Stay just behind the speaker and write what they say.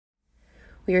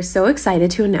We are so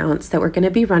excited to announce that we're going to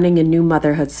be running a new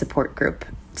motherhood support group.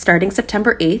 Starting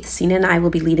September 8th, Sina and I will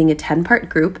be leading a 10-part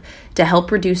group to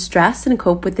help reduce stress and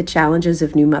cope with the challenges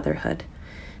of new motherhood.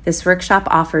 This workshop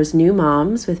offers new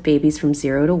moms with babies from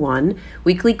 0 to 1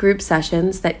 weekly group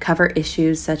sessions that cover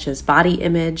issues such as body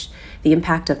image, the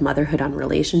impact of motherhood on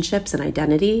relationships and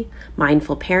identity,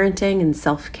 mindful parenting, and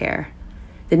self-care.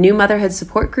 The new motherhood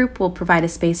support group will provide a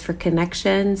space for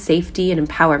connection, safety, and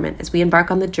empowerment as we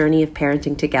embark on the journey of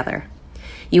parenting together.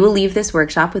 You will leave this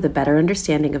workshop with a better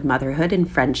understanding of motherhood and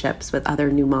friendships with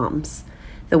other new moms.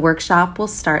 The workshop will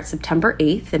start September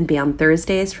 8th and be on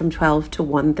Thursdays from 12 to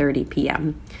 1:30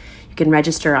 p.m. You can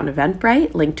register on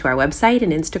Eventbrite, linked to our website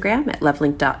and Instagram at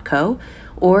lovelink.co,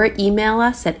 or email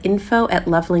us at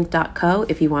info@lovelink.co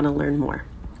if you want to learn more.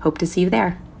 Hope to see you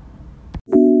there.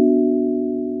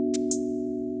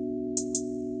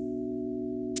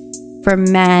 For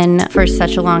men, for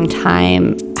such a long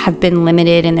time, have been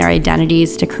limited in their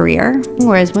identities to career,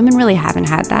 whereas women really haven't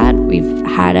had that. We've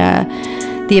had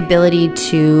the ability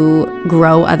to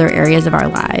grow other areas of our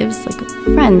lives, like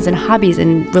friends and hobbies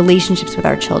and relationships with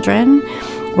our children,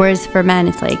 whereas for men,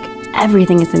 it's like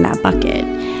everything is in that bucket.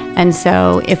 And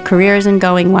so if career isn't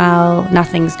going well,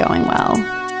 nothing's going well.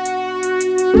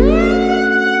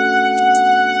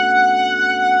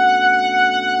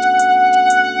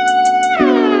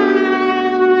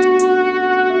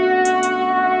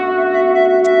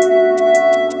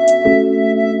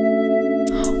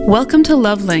 Welcome to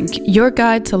LoveLink, your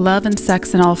guide to love and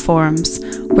sex in all forms.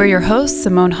 We're your hosts,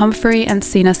 Simone Humphrey and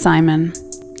Sina Simon.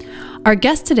 Our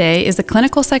guest today is a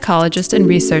clinical psychologist and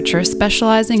researcher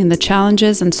specializing in the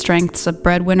challenges and strengths of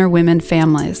breadwinner women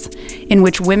families, in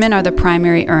which women are the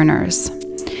primary earners.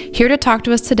 Here to talk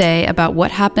to us today about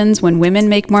what happens when women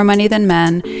make more money than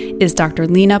men is Dr.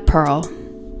 Lena Pearl.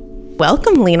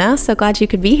 Welcome, Lena. So glad you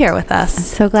could be here with us. I'm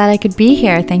so glad I could be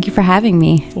here. Thank you for having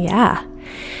me. Yeah.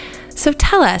 So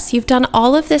tell us, you've done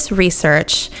all of this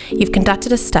research, you've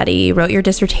conducted a study, you wrote your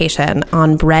dissertation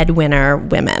on breadwinner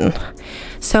women.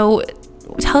 So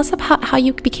tell us about how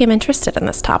you became interested in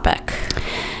this topic.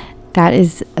 That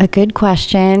is a good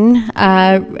question.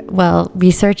 Well,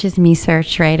 research is me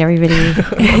search, right? Everybody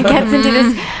gets into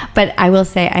this. But I will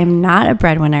say I'm not a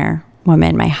breadwinner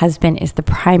woman. My husband is the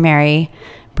primary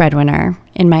breadwinner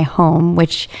in my home,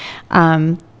 which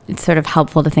it's sort of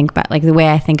helpful to think about. Like the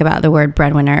way I think about the word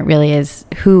breadwinner, it really is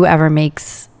whoever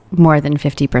makes more than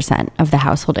 50% of the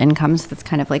household income. So that's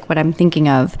kind of like what I'm thinking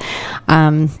of.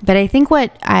 But I think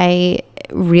what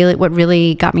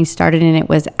really got me started in it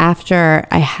was after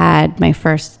I had my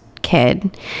first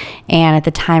kid. And at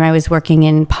the time I was working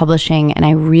in publishing, and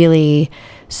I really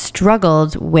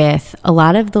struggled with a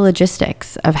lot of the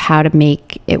logistics of how to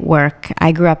make it work.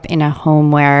 I grew up in a home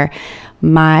where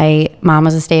my mom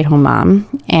was a stay-at-home mom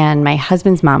and my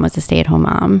husband's mom was a stay-at-home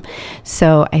mom.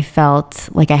 So I felt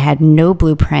like I had no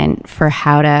blueprint for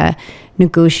how to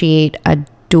negotiate a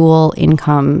dual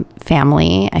income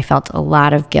family. I felt a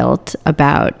lot of guilt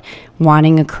about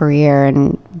wanting a career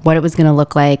and what it was going to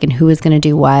look like and who was going to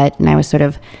do what. And I was sort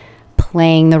of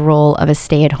playing the role of a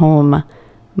stay-at-home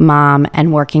mom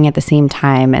and working at the same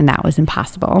time, and that was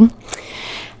impossible.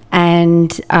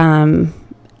 And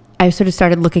I sort of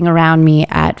started looking around me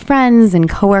at friends and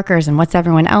coworkers and what's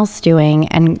everyone else doing.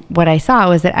 And what I saw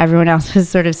was that everyone else was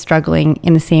sort of struggling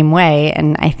in the same way.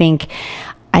 And I think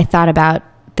I thought about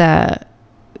the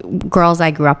girls I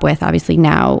grew up with, obviously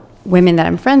now women that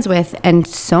I'm friends with, and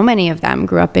so many of them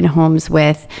grew up in homes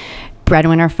with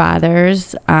breadwinner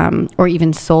fathers, or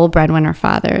even sole breadwinner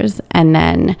fathers. And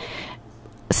then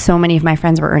so many of my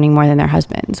friends were earning more than their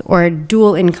husbands, or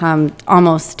dual income,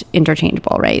 almost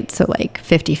interchangeable, right? So like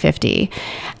 50-50.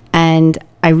 And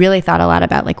I really thought a lot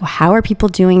about like, well, how are people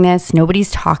doing this?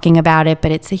 Nobody's talking about it,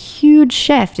 but it's a huge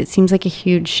shift. It seems like a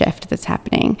huge shift that's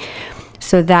happening.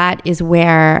 So that is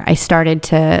where I started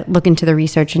to look into the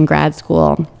research in grad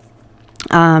school.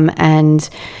 And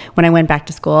when I went back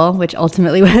to school, which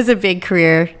ultimately was a big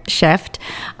career shift,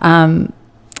 and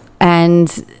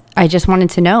I just wanted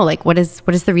to know, like, what does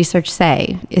the research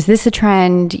say? Is this a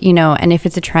trend? And if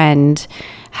it's a trend,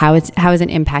 how is it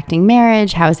impacting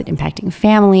marriage? How is it impacting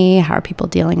family? How are people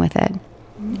dealing with it?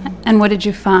 And what did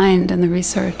you find in the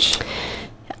research?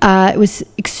 It was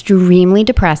extremely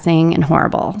depressing and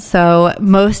horrible. So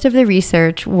most of the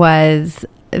research was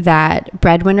that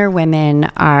breadwinner women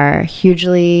are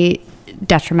hugely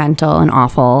detrimental and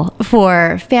awful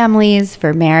for families,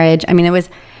 for marriage. I mean, it was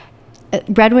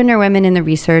breadwinner women in the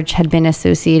research had been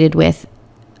associated with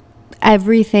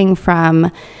everything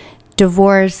from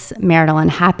divorce, marital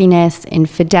unhappiness,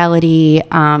 infidelity,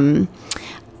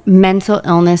 mental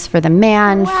illness for the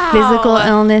man, physical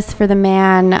illness for the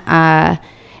man.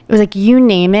 It was like, you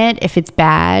name it, if it's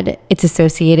bad, it's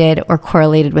associated or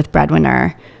correlated with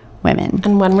breadwinner women.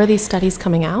 And when were these studies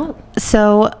coming out?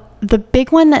 So the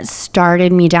big one that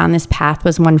started me down this path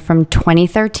was one from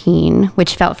 2013,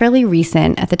 which felt fairly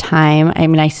recent at the time. I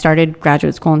mean, I started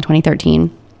graduate school in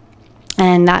 2013,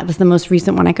 and that was the most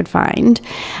recent one I could find.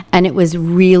 And it was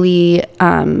really,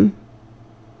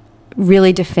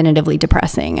 really definitively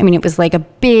depressing. I mean, it was like a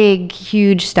big,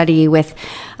 huge study with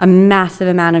a massive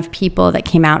amount of people that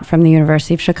came out from the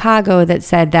University of Chicago that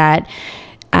said that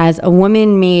as a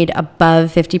woman made above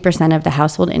 50% of the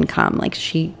household income, like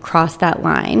she crossed that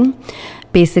line,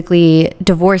 basically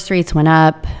divorce rates went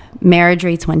up, marriage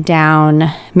rates went down,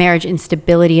 marriage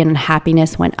instability and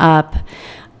unhappiness went up.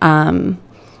 And,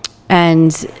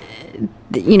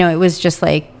 you know, it was just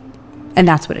like, and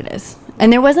that's what it is.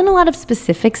 And there wasn't a lot of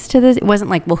specifics to this. It wasn't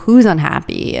like, well, who's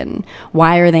unhappy and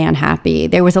why are they unhappy?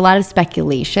 There was a lot of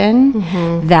speculation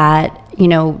that, you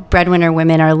know, breadwinner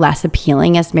women are less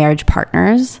appealing as marriage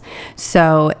partners.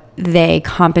 So they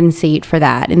compensate for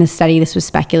that. In the study, this was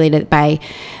speculated by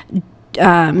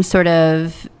sort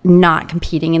of not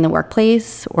competing in the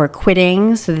workplace or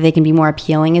quitting so that they can be more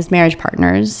appealing as marriage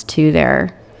partners to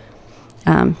their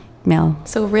male.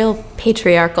 So real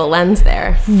patriarchal lens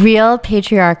there. Real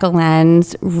patriarchal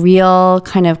lens, real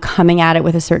kind of coming at it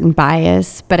with a certain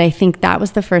bias. But I think that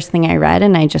was the first thing I read,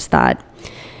 and I just thought,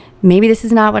 maybe this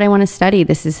is not what I want to study.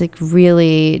 This is like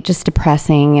really just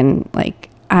depressing, and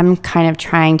like I'm kind of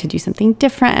trying to do something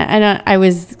different. I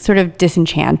was sort of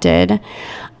disenchanted.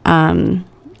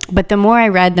 But the more I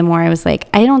read, the more I was like,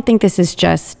 I don't think this is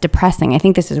just depressing. I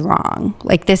think this is wrong.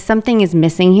 Like something is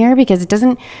missing here, because it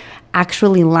doesn't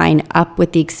actually line up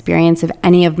with the experience of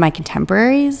any of my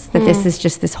contemporaries, that this is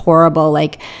just this horrible,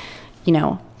 like, you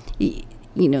know,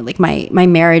 like my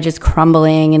marriage is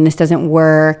crumbling and this doesn't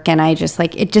work. And I just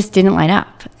like, it just didn't line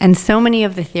up. And so many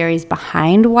of the theories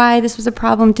behind why this was a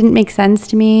problem didn't make sense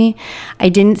to me. I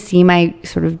didn't see my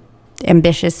sort of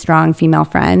ambitious, strong female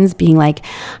friends being like,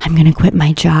 I'm going to quit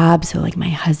my job so like my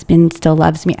husband still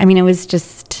loves me. I mean, it was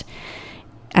just,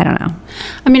 I don't know.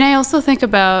 I mean, I also think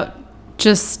about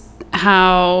just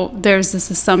how there's this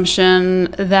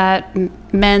assumption that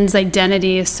men's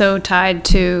identity is so tied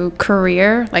to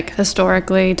career, like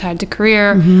historically tied to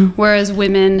career, whereas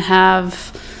women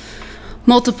have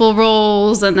multiple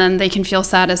roles and then they can feel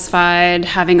satisfied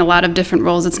having a lot of different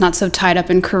roles. It's not so tied up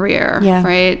in career,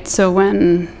 right? So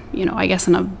when, you know, I guess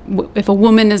if a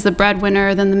woman is the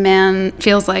breadwinner, then the man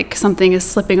feels like something is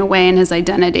slipping away in his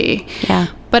identity. Yeah.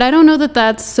 But I don't know that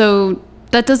that's so...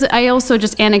 I also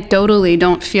just anecdotally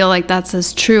don't feel like that's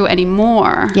as true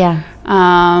anymore. Yeah.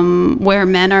 Where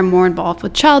men are more involved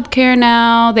with childcare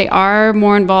now. They are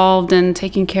more involved in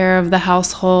taking care of the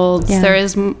households. Yeah. There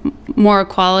is more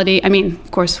equality. I mean,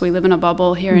 of course, we live in a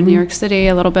bubble here in New York City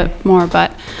a little bit more,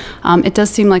 but it does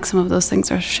seem like some of those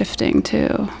things are shifting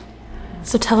too.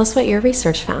 So tell us what your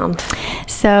research found.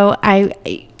 So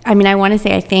I mean, I want to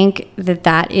say, I think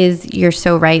that is, you're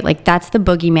so right. Like, that's the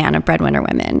boogeyman of breadwinner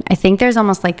women. I think there's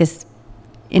almost like this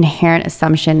inherent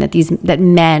assumption that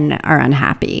men are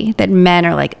unhappy, that men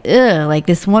are like, ugh, like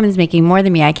this woman's making more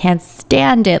than me. I can't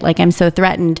stand it. Like, I'm so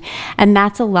threatened. And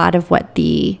that's a lot of what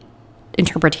the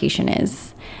interpretation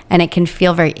is. And it can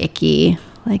feel very icky.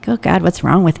 Like, oh God, what's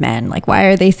wrong with men? Like, why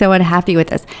are they so unhappy with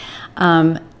this?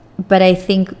 But I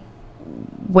think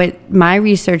what my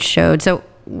research showed, so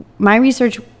my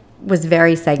research was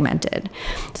very segmented.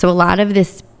 So a lot of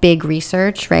this big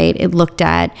research, right, it looked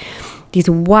at these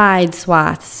wide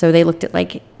swaths. So they looked at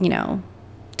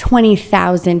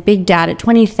 20,000, big data,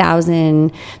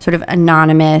 20,000 sort of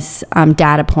anonymous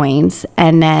data points,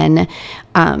 and then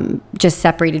just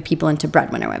separated people into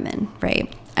breadwinner women,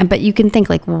 right? But you can think,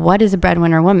 like, what is a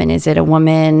breadwinner woman? Is it a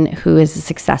woman who is a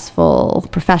successful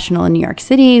professional in New York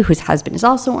City whose husband is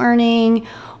also earning?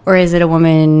 Or is it a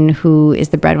woman who is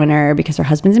the breadwinner because her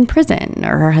husband's in prison,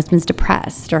 or her husband's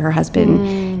depressed, or her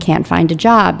husband can't find a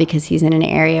job because he's in an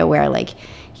area where, like,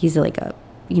 he's like a,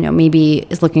 you know, maybe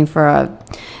is looking for a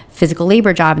physical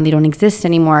labor job and they don't exist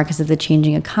anymore because of the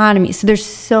changing economy. So there's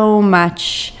so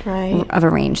much of a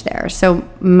range there. So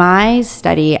my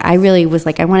study, I really was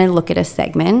like, I want to look at a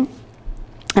segment,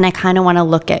 and I kind of want to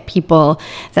look at people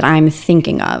that I'm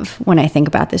thinking of when I think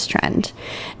about this trend.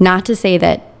 Not to say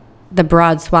that the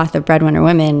broad swath of breadwinner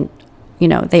women, you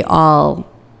know, they all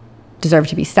deserve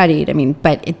to be studied. I mean,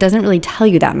 but it doesn't really tell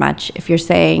you that much if you're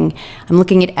saying, I'm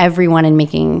looking at everyone and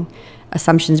making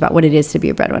assumptions about what it is to be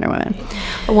a breadwinner woman.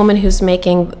 A woman who's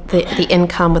making the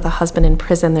income with a husband in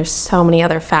prison, there's so many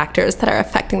other factors that are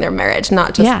affecting their marriage,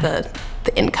 not just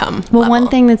the income Well, level. one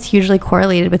thing that's hugely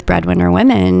correlated with breadwinner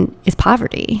women is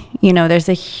poverty. You know, there's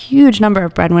a huge number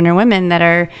of breadwinner women that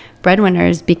are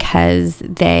breadwinners because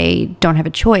they don't have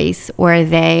a choice, or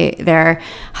their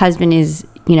husband is,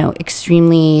 you know,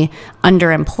 extremely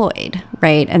underemployed,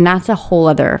 right? And that's a whole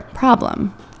other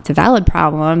problem. It's a valid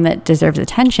problem that deserves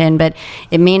attention, but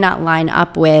it may not line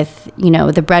up with, you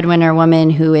know, the breadwinner woman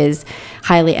who is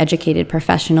highly educated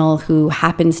professional who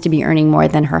happens to be earning more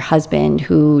than her husband,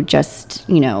 who just,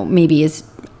 you know, maybe is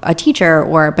a teacher,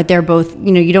 but they're both,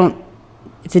 you know,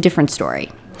 it's a different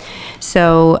story.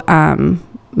 So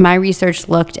my research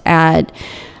looked at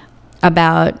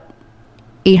about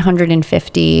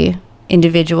 850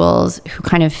 individuals who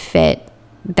kind of fit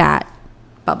that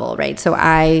bubble, right? So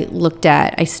I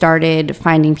started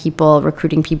finding people,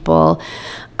 recruiting people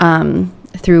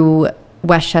through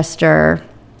Westchester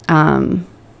mom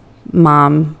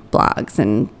blogs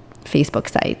and Facebook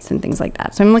sites and things like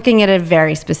that. So I'm looking at a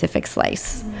very specific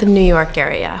slice. The New York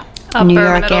area. Upper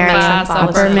middle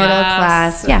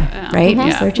class. Yeah, right? Mm-hmm.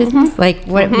 Research is like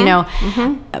what, you know,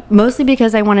 mostly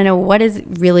because I want to know what is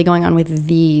really going on with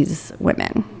these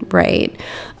women, right?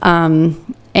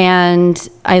 And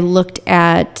I looked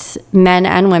at men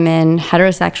and women,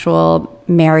 heterosexual,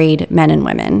 married men and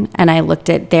women, and I looked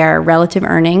at their relative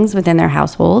earnings within their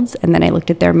households, and then I looked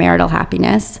at their marital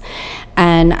happiness.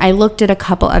 And I looked at a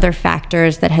couple other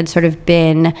factors that had sort of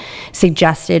been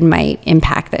suggested might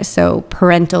impact this. So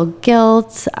parental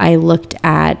guilt, I looked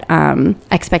at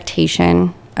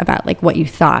expectation about like what you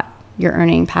thought your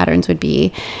earning patterns would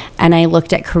be, and I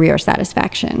looked at career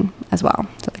satisfaction as well.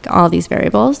 So like all these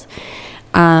variables.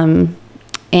 And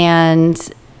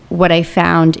what I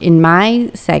found in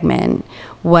my segment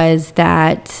was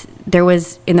that there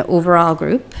was, in the overall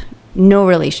group, no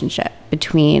relationship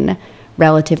between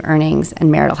relative earnings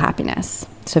and marital happiness.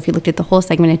 So if you looked at the whole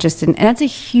segment, it just didn't, and that's a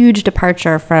huge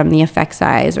departure from the effect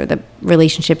size or the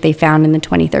relationship they found in the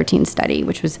 2013 study,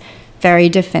 which was very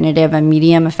definitive, a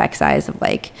medium effect size of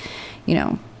like, you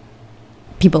know,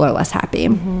 people are less happy.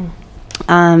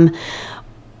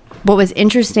 What was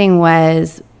interesting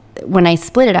was when I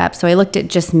split it up, so I looked at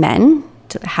just men,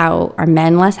 how are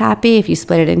men less happy if you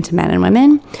split it into men and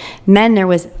women. Men, there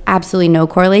was absolutely no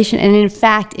correlation. And in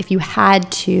fact, if you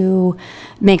had to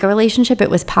make a relationship,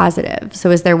 it was positive. So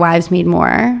as their wives made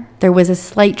more, there was a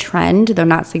slight trend, though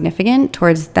not significant,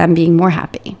 towards them being more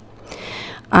happy.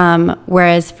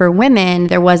 Whereas for women,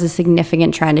 there was a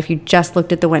significant trend if you just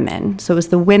looked at the women. So it was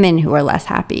the women who were less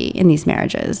happy in these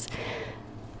marriages.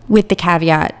 With the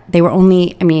caveat, they were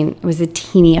only, it was a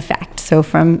teeny effect. So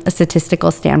from a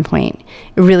statistical standpoint,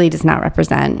 it really does not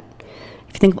represent,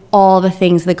 if you think of all the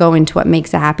things that go into what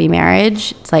makes a happy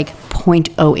marriage, it's like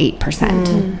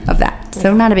 0.08% of that.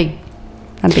 So not a big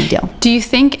deal. Do you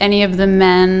think any of the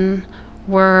men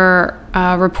were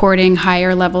reporting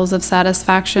higher levels of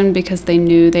satisfaction because they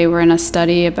knew they were in a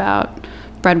study about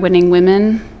breadwinning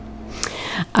women?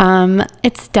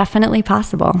 It's definitely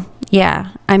possible.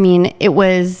 Yeah. It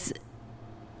was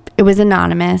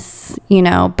anonymous,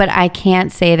 but I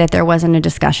can't say that there wasn't a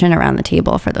discussion around the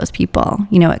table for those people.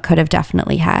 It could have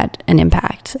definitely had an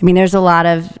impact. There's a lot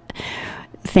of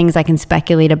things I can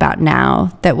speculate about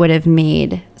now that would have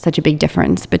made such a big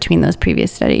difference between those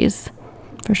previous studies,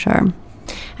 for sure.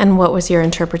 And what was your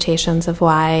interpretations of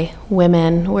why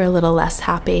women were a little less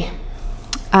happy?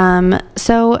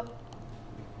 So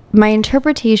my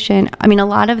interpretation, a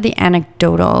lot of the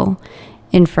anecdotal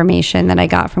information that I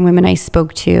got from women I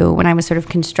spoke to when I was sort of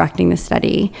constructing the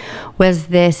study was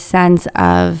this sense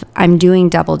of, I'm doing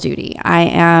double duty.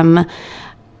 I'm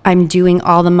doing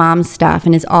all the mom stuff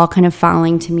and it's all kind of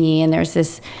falling to me. And there's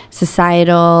this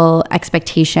societal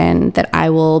expectation that I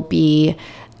will be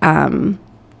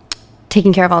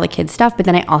taking care of all the kids' stuff, but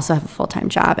then I also have a full-time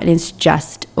job and it's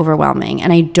just overwhelming.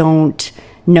 And I don't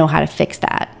know how to fix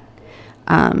that.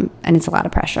 And it's a lot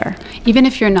of pressure. Even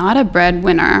if you're not a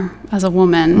breadwinner as a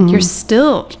woman, you're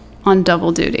still on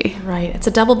double duty. Right. It's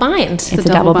a double bind. It's a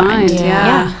double bind.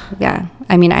 Yeah.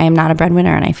 I am not a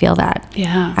breadwinner and I feel that.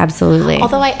 Yeah. Absolutely.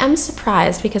 Although I am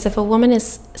surprised because if a woman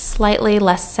is slightly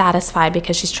less satisfied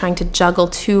because she's trying to juggle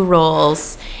two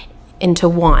roles into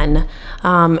one,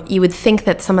 you would think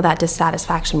that some of that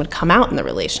dissatisfaction would come out in the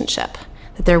relationship.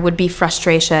 That there would be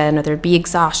frustration or there'd be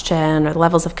exhaustion or the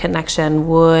levels of connection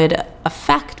would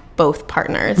affect both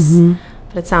partners.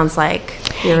 But it sounds like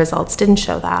your results didn't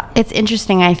show that. It's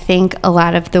interesting. I think a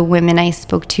lot of the women I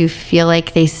spoke to feel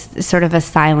like they sort of a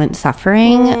silent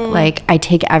suffering. Like I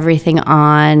take everything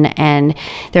on and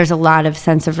there's a lot of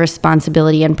sense of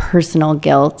responsibility and personal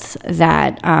guilt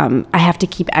that I have to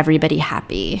keep everybody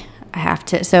happy. I have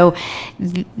to. So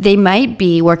they might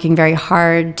be working very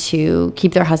hard to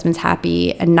keep their husbands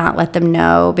happy and not let them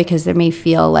know, because they may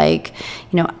feel like,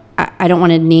 I don't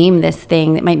want to name this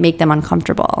thing that might make them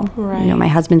uncomfortable. Right. My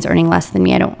husband's earning less than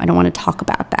me. I don't want to talk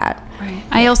about that. Right.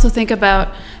 I also think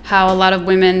about how a lot of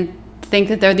women think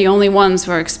that they're the only ones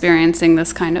who are experiencing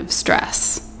this kind of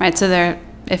stress, right? So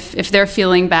if they're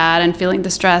feeling bad and feeling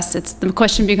distressed, the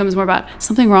question becomes more about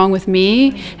something wrong with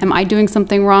me. Am I doing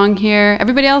something wrong here?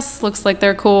 Everybody else looks like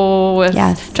they're cool with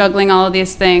juggling all of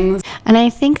these things. And I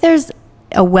think there's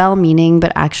a well-meaning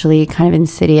but actually kind of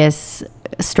insidious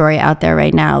story out there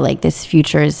right now, like this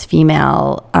future is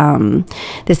female,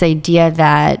 this idea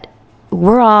that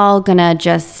we're all gonna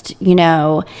just,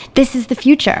 this is the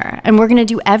future and we're gonna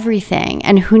do everything,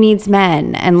 and who needs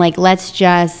men, and like, let's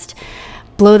just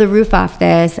blow the roof off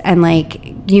this and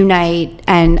like unite.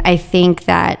 And I think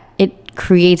that it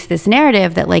creates this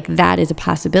narrative that like that is a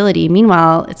possibility.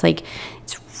 Meanwhile, it's like,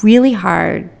 it's really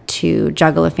hard to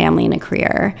juggle a family and a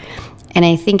career. And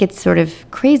I think it's sort of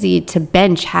crazy to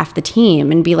bench half the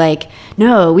team and be like,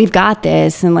 no, we've got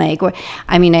this. And like,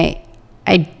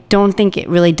 I don't think it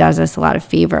really does us a lot of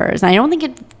favors. And I don't think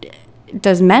it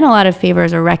does men a lot of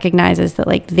favors, or recognizes that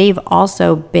like they've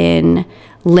also been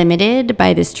limited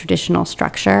by this traditional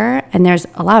structure. And there's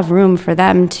a lot of room for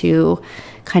them to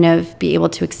kind of be able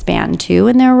to expand too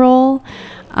in their role.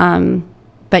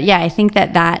 But yeah, I think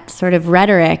that sort of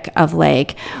rhetoric of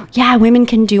like, yeah, women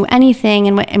can do anything.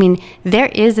 And there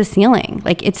is a ceiling.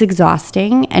 Like, it's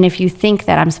exhausting. And if you think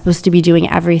that I'm supposed to be doing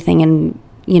everything and,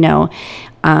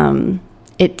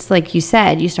 it's like you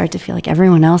said, you start to feel like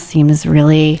everyone else seems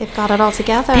really... They've got it all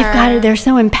together. They're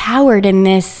so empowered in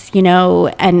this,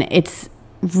 and it's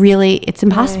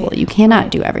impossible. Right. You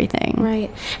cannot do everything. Right.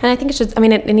 And I think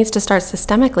it needs to start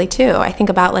systemically too. I think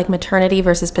about like maternity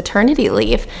versus paternity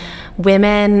leave.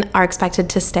 Women are expected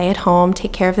to stay at home,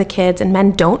 take care of the kids, and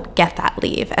men don't get that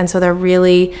leave. And so they're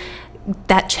really,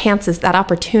 that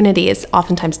opportunity is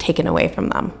oftentimes taken away from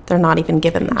them. They're not even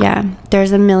given that. Yeah.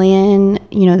 There's a million,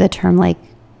 the term like,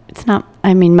 it's not,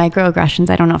 microaggressions,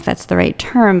 I don't know if that's the right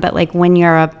term, but like when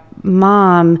you're a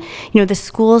mom, the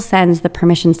school sends the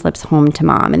permission slips home to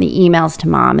mom and the emails to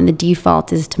mom, and the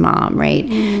default is to mom,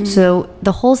 right? So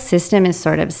the whole system is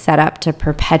sort of set up to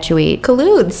perpetuate.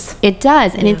 Colludes. It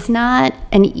does. And it's not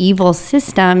an evil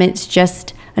system. It's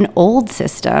just an old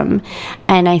system.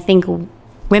 And I think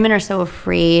women are so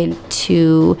afraid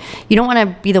you don't want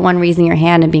to be the one raising your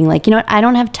hand and being like, I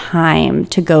don't have time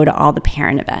to go to all the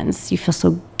parent events. You feel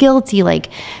so guilty, like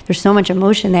there's so much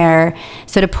emotion there.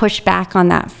 So to push back on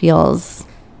that feels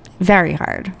very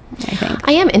hard, I think.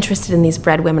 I am interested in these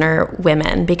breadwinner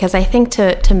women, because I think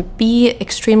to be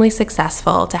extremely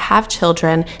successful, to have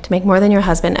children, to make more than your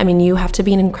husband, you have to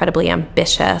be an incredibly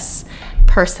ambitious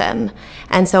person.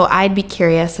 And so I'd be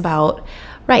curious about,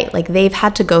 right, like they've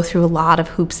had to go through a lot of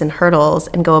hoops and hurdles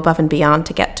and go above and beyond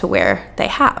to get to where they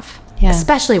have,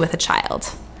 especially with a child.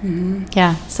 Mm-hmm.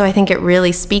 Yeah. So I think it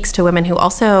really speaks to women who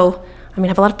also,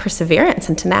 have a lot of perseverance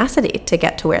and tenacity to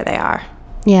get to where they are.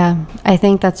 Yeah, I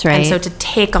think that's right. And so to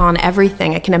take on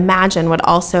everything, I can imagine, would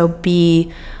also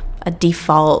be a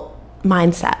default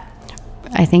mindset.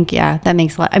 I think, that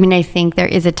makes a lot. I think there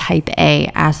is a type A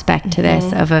aspect to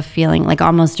this, of a feeling like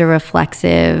almost a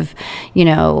reflexive,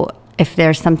 if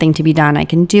there's something to be done, I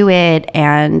can do it,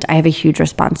 and I have a huge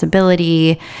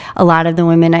responsibility. A lot of the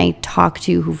women I talk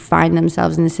to who find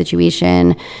themselves in this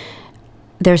situation,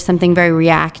 there's something very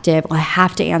reactive. Well, I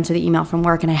have to answer the email from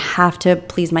work, and I have to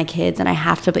please my kids, and I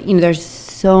have to, but there's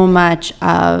so much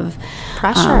of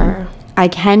pressure. I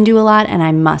can do a lot, and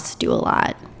I must do a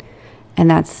lot, and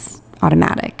that's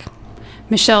automatic.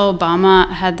 Michelle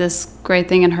Obama had this great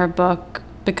thing in her book,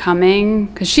 Becoming,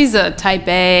 because she's a type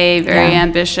A, very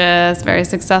ambitious, very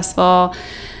successful,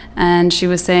 and she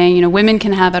was saying, women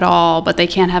can have it all, but they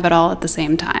can't have it all at the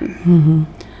same time. Mm-hmm.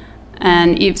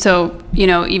 And so,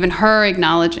 even her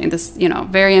acknowledging this,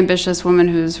 very ambitious woman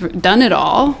who's done it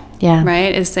all,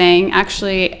 right, is saying,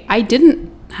 actually, I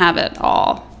didn't have it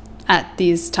all at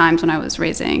these times when I was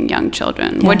raising young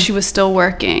children, when she was still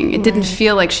working. It didn't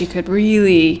feel like she could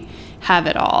really have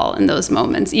it all in those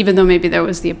moments, even though maybe there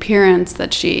was the appearance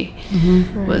that she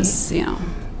was, doing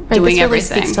this really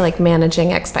everything. Speaks to like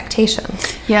managing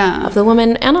expectations of the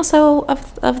woman, and also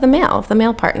of the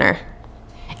male partner.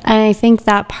 And I think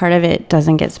that part of it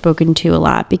doesn't get spoken to a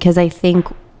lot, because I think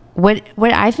what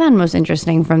I found most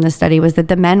interesting from the study was that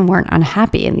the men weren't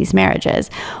unhappy in these marriages.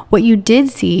 What you did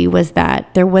see was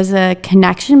that there was a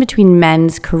connection between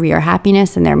men's career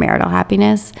happiness and their marital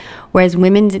happiness, whereas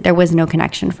women, there was no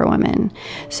connection for women.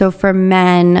 So for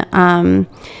men,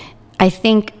 I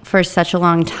think for such a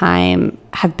long time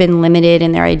have been limited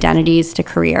in their identities to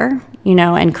career,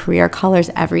 and career colors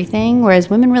everything, whereas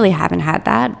women really haven't had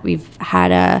that. We've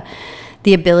had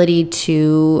the ability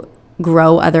to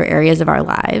grow other areas of our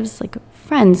lives, like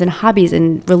friends and hobbies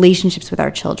and relationships with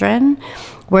our children,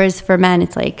 whereas for men,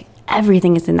 it's like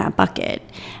everything is in that bucket.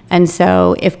 And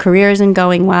so if career isn't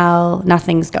going well,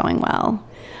 nothing's going well.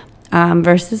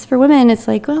 Versus for women, it's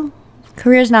like, well,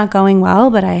 career's not going well,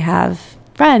 but I have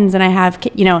friends and I have,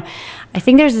 I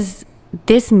think there's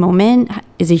this moment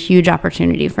is a huge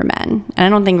opportunity for men. And I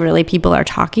don't think really people are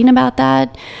talking about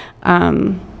that.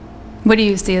 What do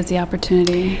you see as the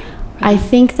opportunity? I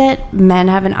think that men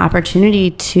have an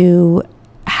opportunity to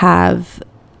have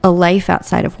a life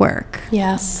outside of work.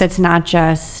 Yes. That's not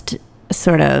just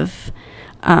sort of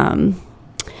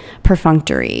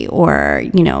perfunctory or,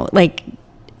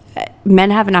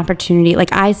 men have an opportunity.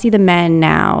 Like I see the men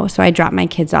now, so I drop my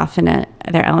kids off in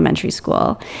their elementary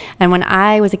school. And when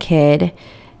I was a kid,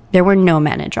 there were no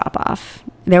men at drop off.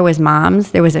 There was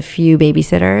moms, there was a few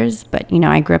babysitters, but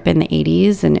I grew up in the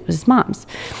 80s and it was moms.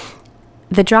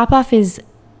 The drop off is,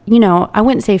 I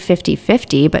wouldn't say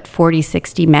 50-50, but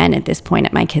 40-60 men at this point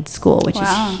at my kids' school, which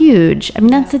is huge. I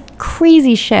mean, that's a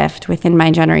crazy shift within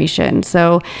my generation.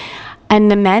 So,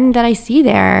 and the men that I see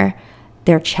there,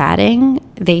 they're chatting,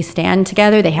 they stand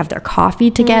together, they have their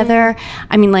coffee together.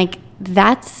 I mean, like,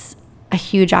 that's a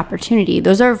huge opportunity.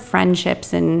 Those are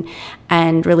friendships and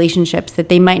relationships that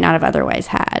they might not have otherwise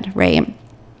had, right?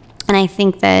 And I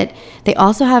think that they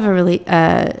also have a really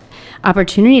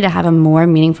opportunity to have a more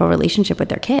meaningful relationship with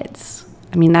their kids.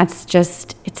 I mean, that's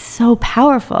just, it's so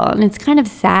powerful. And it's kind of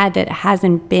sad that it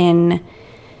hasn't been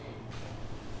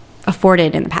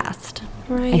afforded in the past.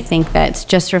 Right. I think that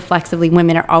just reflexively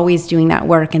women are always doing that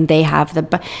work and they have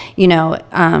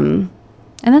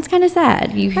and that's kind of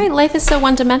sad. Right, life is so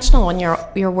one-dimensional when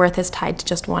your worth is tied to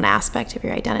just one aspect of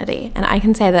your identity. And I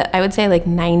can say that I would say like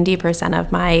 90%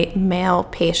 of my male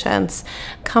patients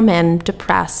come in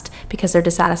depressed because they're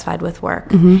dissatisfied with work.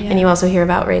 Mm-hmm. Yeah. And you also hear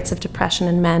about rates of depression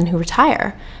in men who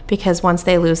retire because once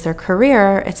they lose their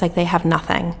career, it's like they have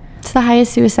nothing. It's the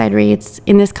highest suicide rates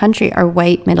in this country are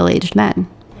white middle-aged men.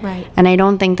 Right. And I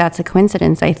don't think that's a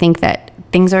coincidence. I think that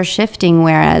things are shifting,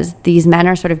 whereas these men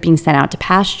are sort of being sent out to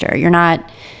pasture. We're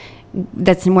not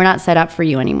set up for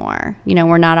you anymore.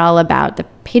 We're not all about the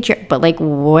patriarch, but like,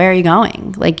 where are you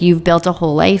going? Like, you've built a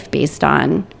whole life based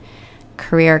on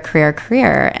career,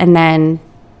 and then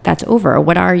that's over.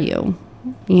 What are you?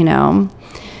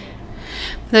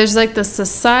 There's like the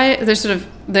society,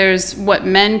 there's what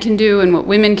men can do and what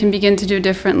women can begin to do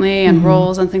differently and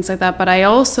roles and things like that. But I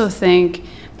also think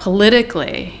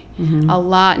politically, a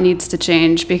lot needs to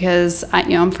change because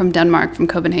I'm from Denmark, from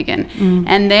Copenhagen,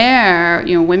 and there,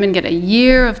 women get a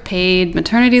year of paid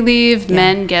maternity leave,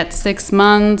 men get 6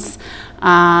 months,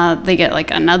 they get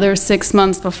like another 6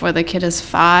 months before the kid is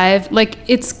 5. Like,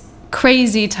 it's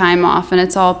crazy time off and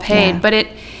it's all paid, but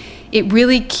it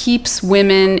really keeps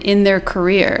women in their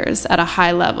careers at a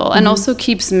high level and also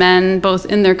keeps men both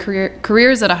in their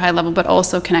careers at a high level but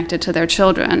also connected to their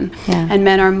children. Yeah. And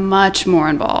men are much more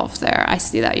involved there. I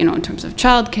see that, in terms of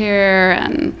childcare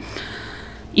and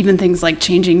even things like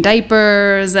changing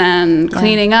diapers and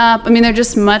cleaning up. I mean, they're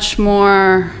just much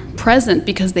more present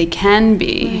because they can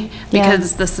be,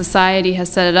 because the society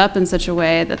has set it up in such a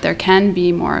way that there can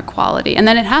be more equality, and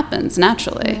then it happens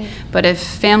naturally. But if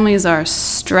families are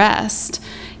stressed,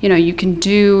 you can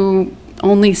do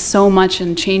only so much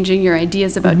in changing your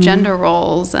ideas about gender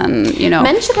roles, and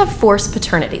men should have forced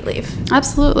paternity leave.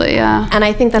 Absolutely, yeah. And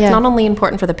I think that's not only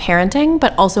important for the parenting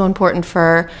but also important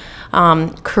for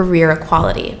career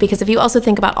equality, because if you also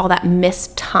think about all that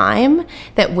missed time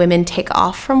that women take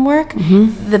off from work,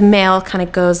 the male kind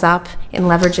of goes up in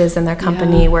leverages in their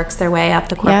company, works their way up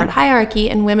the corporate hierarchy,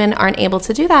 and women aren't able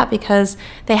to do that because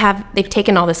they've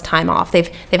taken all this time off. They've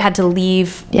had to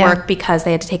leave work because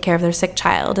they had to take care of their sick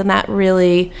child, and that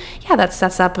really that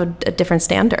sets up a different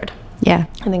standard. Yeah.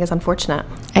 I think it's unfortunate.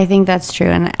 I think that's true.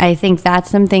 And I think that's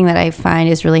something that I find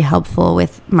is really helpful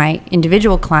with my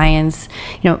individual clients.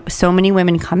 So many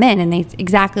women come in and they,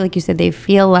 exactly like you said, they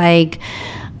feel like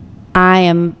I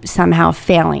am somehow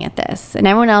failing at this. And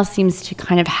everyone else seems to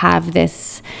kind of have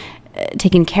this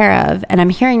taken care of. And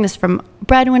I'm hearing this from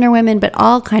breadwinner women, but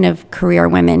all kind of career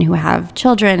women who have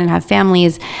children and have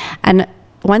families. And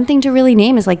one thing to really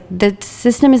name is like, the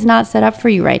system is not set up for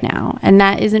you right now, and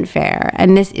that isn't fair,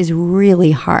 and this is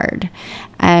really hard,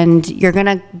 and you're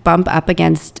gonna bump up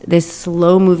against this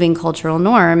slow-moving cultural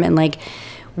norm, and like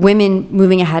women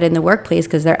moving ahead in the workplace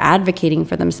because they're advocating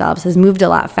for themselves has moved a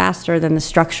lot faster than the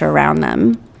structure around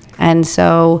them. And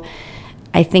so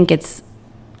I think it's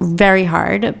very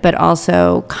hard, but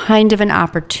also kind of an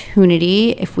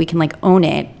opportunity, if we can like own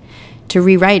it, to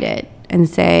rewrite it and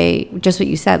say just what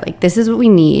you said, like, this is what we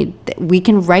need. We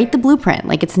can write the blueprint.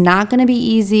 Like, it's not going to be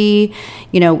easy.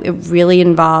 You know, it really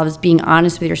involves being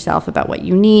honest with yourself about what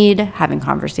you need, having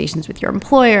conversations with your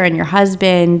employer and your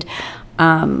husband.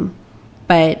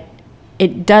 But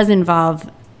it does involve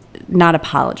not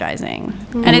apologizing.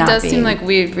 And it does seem like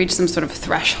we've reached some sort of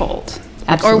threshold.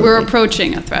 Absolutely. Or we're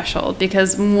approaching a threshold,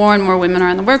 because more and more women are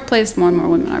in the workplace, more and more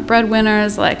women are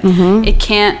breadwinners. Like, it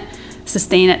can't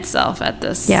sustain itself at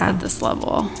this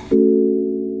level.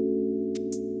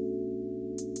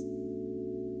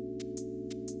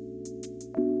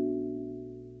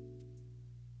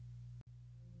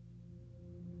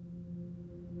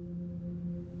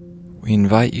 We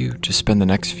invite you to spend the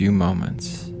next few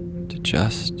moments to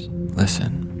just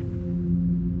listen.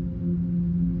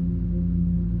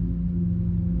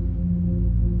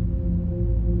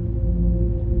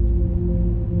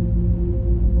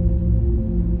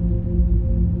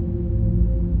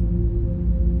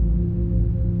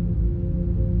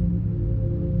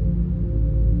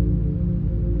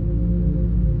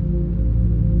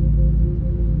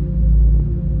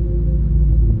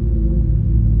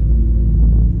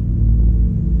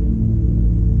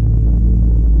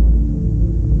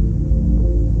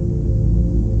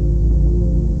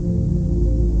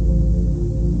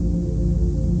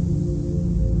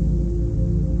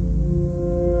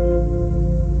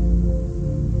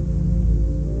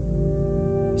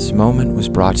 This moment was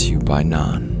brought to you by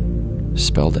Non,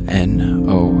 spelled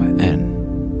N-O-N,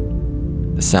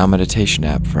 the sound meditation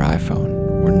app for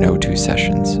iPhone, where no two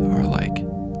sessions are alike.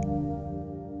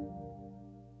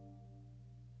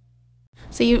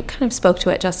 So you kind of spoke to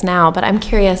it just now, but I'm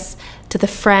curious, to the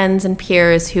friends and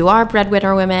peers who are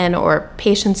breadwinner women or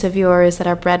patients of yours that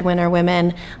are breadwinner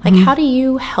women, like, how do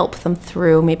you help them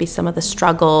through maybe some of the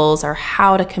struggles, or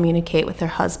how to communicate with their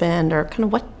husband, or kind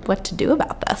of what to do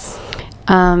about this?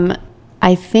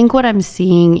 I think what I'm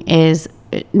seeing is,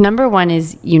 number one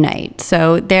is unite.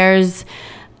 So there's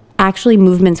actually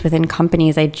movements within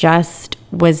companies. I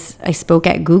spoke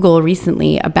at Google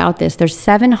recently about this. There's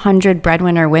 700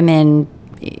 breadwinner women,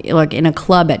 like, in a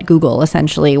club at Google,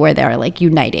 essentially, where they're like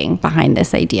uniting behind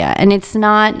this idea. And it's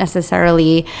not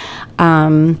necessarily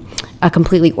a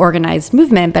completely organized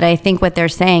movement, but I think what they're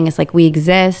saying is, like, we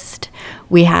exist,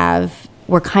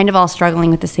 we're kind of all struggling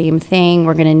with the same thing.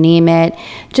 We're going to name it.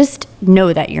 Just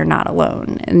know that you're not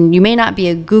alone. And you may not be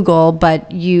a Google, but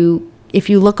if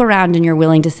you look around and you're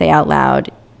willing to say out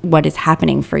loud what is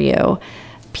happening for you,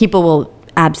 people will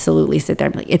absolutely sit there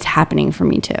and be like, it's happening for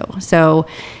me too. So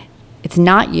it's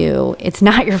not you. It's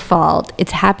not your fault.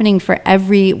 It's happening for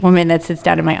every woman that sits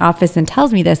down in my office and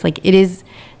tells me this. Like, it is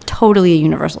totally a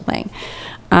universal thing.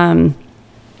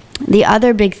 The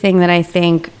other big thing that I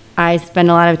think I spend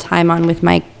a lot of time on with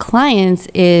my clients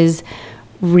is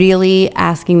really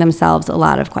asking themselves a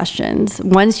lot of questions.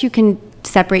 Once you can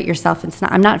separate yourself,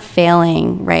 I'm not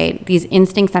failing, right? These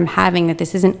instincts I'm having that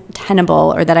this isn't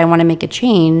tenable or that I want to make a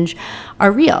change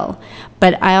are real.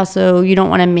 But you don't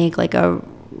want to make like a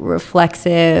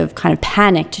reflexive kind of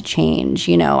panicked change.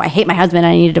 You know, I hate my husband,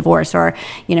 I need a divorce, or,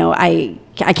 you know, I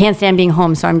can't stand being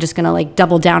home, so I'm just going to like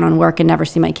double down on work and never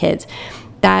see my kids.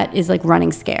 That is like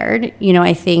running scared. You know,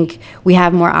 I think we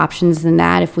have more options than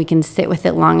that if we can sit with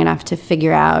it long enough to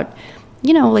figure out,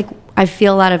 you know, like, I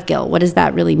feel a lot of guilt. What does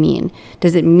that really mean?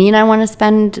 Does it mean I want to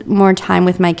spend more time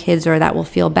with my kids, or that will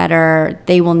feel better?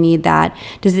 They will need that.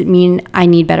 Does it mean I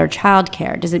need better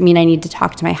childcare? Does it mean I need to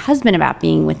talk to my husband about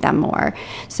being with them more?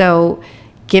 So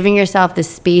giving yourself the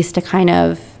space to kind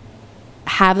of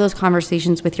have those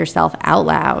conversations with yourself out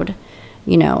loud,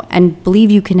 you know, and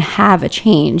believe you can have a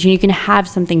change and you can have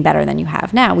something better than you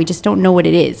have now. We just don't know what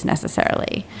it is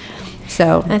necessarily.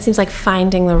 So, and it seems like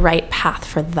finding the right path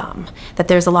for them, that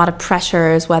there's a lot of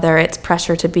pressures, whether it's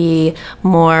pressure to be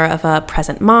more of a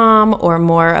present mom or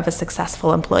more of a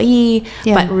successful employee,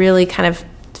 but really kind of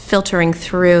filtering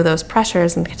through those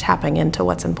pressures and tapping into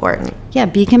what's important. Yeah,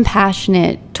 be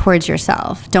compassionate towards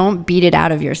yourself. Don't beat it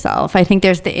out of yourself. I think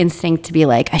there's the instinct to be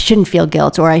like, I shouldn't feel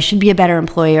guilt, or I should be a better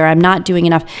employee, or I'm not doing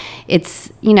enough. It's,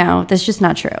 you know, that's just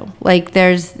not true. Like,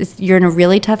 you're in a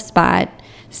really tough spot.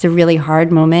 It's a really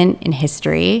hard moment in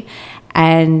history,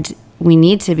 and we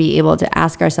need to be able to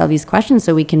ask ourselves these questions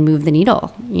so we can move the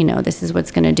needle. You know, this is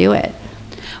what's going to do it.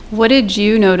 What did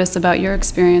you notice about your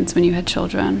experience when you had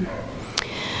children?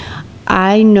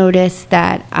 I noticed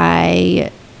that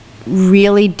I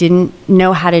really didn't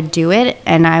know how to do it.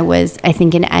 And I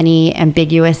think in any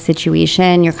ambiguous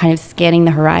situation, you're kind of scanning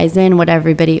the horizon,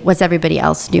 what's everybody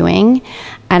else doing.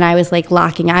 And I was like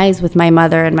locking eyes with my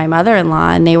mother and my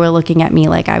mother-in-law, and they were looking at me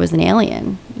like I was an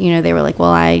alien. They were like,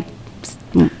 well, I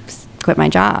quit my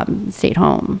job and stayed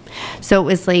home. So it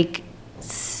was like,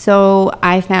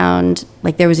 I found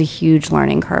like there was a huge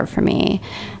learning curve for me.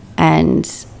 And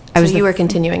you were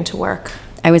continuing to work.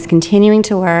 I was continuing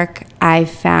to work. I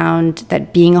found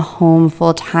that being home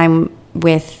full time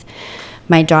with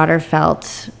my daughter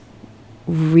felt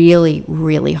really,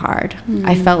 really hard.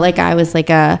 I felt like I was like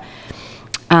a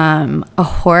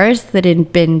horse that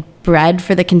had been bred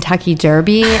for the Kentucky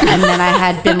Derby, and then I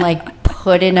had been like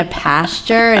put in a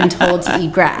pasture and told to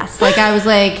eat grass. Like I was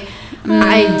like,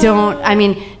 I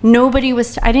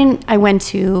went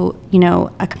to,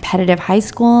 a competitive high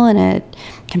school and a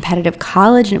competitive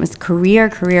college, and it was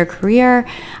career.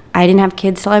 I didn't have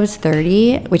kids till I was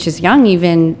 30, which is young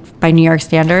even by New York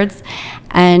standards.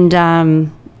 And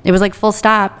it was like full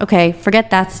stop. Okay, forget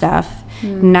that stuff.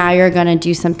 Now you're going to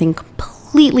do something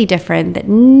completely different that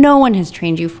no one has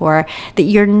trained you for, that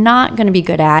you're not going to be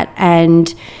good at.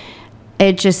 And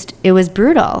it was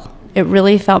brutal. It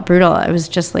really felt brutal. It was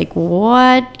just like,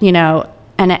 what?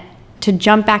 And to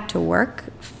jump back to work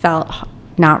felt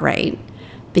not right,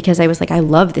 because I was like, I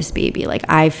love this baby. Like,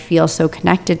 I feel so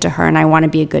connected to her and I want to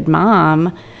be a good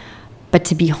mom. But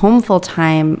to be home full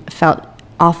time felt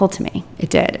awful to me. It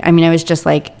did. I was just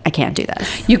like, I can't do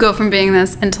this. You go from being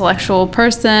this intellectual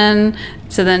person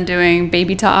to then doing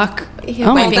baby talk.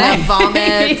 Wiping out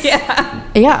vomits. Yeah.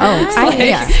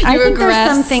 I think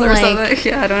there's something like,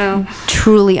 I don't know,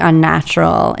 truly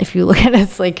unnatural, if you look at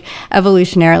it like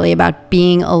evolutionarily, about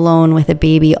being alone with a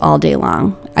baby all day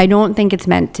long. I don't think it's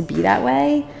meant to be that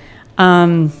way.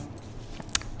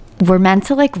 We're meant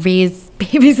to like raise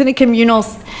babies in a communal.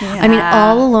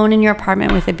 All alone in your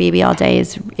apartment with a baby all day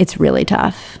it's really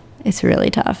tough. It's really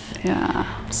tough. Yeah.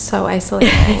 So isolating.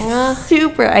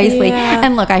 Super isolating. Yeah.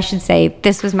 And look, I should say,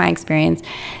 this was my experience.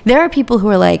 There are people who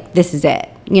are like, this is it.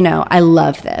 I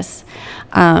love this.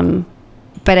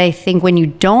 But I think when you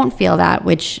don't feel that,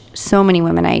 which so many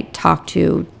women I talk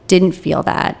to didn't feel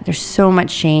that, there's so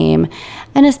much shame.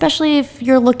 And especially if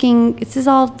you're looking, this is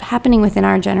all happening within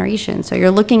our generation. So you're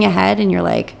looking ahead and you're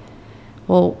like,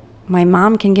 well, my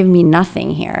mom can give me nothing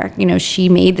here. She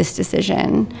made this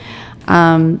decision.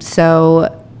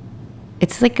 So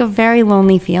it's like a very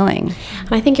lonely feeling.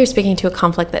 And I think you're speaking to a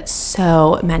conflict that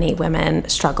so many women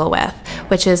struggle with,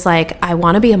 which is like, I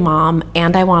want to be a mom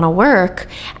and I want to work,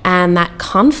 and that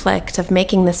conflict of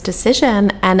making this decision,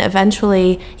 and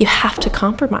eventually you have to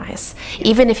compromise.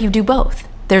 Even if you do both,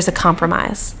 there's a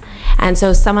compromise. And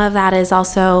so some of that is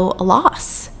also a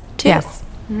loss too. Yes.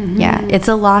 Mm-hmm. Yeah, it's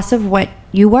a loss of what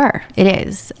you were. It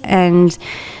is. And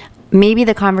maybe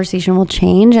the conversation will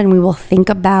change and we will think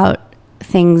about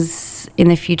things in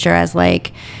the future as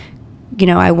like,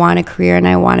 I want a career and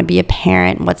I want to be a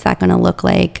parent. What's that going to look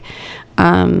like?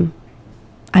 I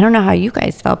don't know how you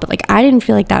guys felt, but like, I didn't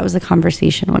feel like that was a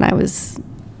conversation when I was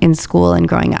in school and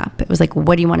growing up. It was like,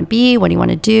 what do you want to be? What do you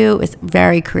want to do? It's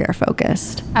very career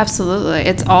focused. Absolutely.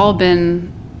 It's all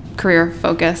been career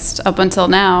focused up until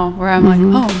now, where I'm like,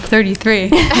 oh, I'm 33.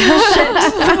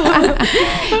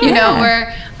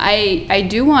 Where I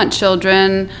do want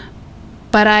children,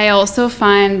 but I also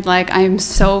find like I'm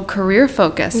so career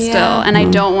focused still, and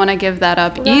I don't want to give that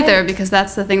up either, because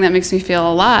that's the thing that makes me feel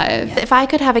alive. If I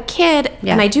could have a kid,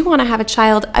 and I do want to have a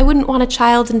child, I wouldn't want a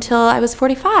child until I was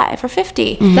 45 or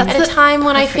 50. That's at a time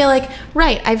when I feel like,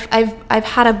 I've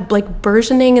had a like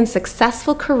burgeoning and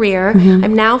successful career.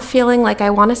 I'm now feeling like I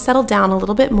want to settle down a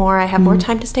little bit more. I have more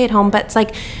time to stay at home, but it's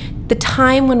like the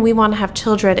time when we want to have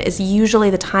children is usually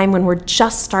the time when we're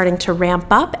just starting to ramp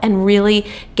up and really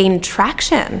gain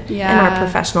traction in our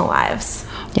professional lives.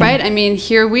 Yeah. Right?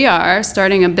 Here we are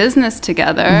starting a business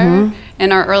together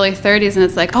in our early 30s, and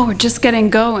it's like, oh, we're just getting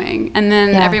going. And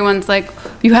then everyone's like,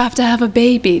 you have to have a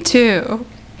baby too.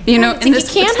 And you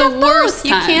can't have the worst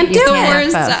time. You can't do it. The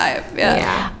worst time.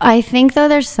 Yeah. I think though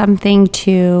there's something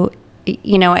to,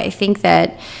 I think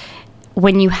that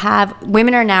when you have,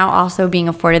 women are now also being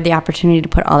afforded the opportunity to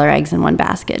put all their eggs in one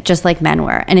basket, just like men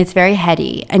were. And it's very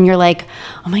heady. And you're like,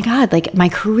 oh my God, like my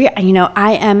career,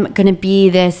 I am going to be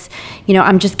this,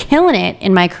 I'm just killing it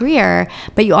in my career.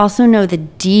 But you also know the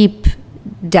deep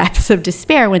depths of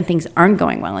despair when things aren't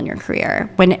going well in your career,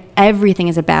 when everything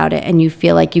is about it and you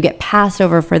feel like you get passed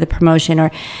over for the promotion,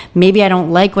 or maybe I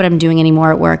don't like what I'm doing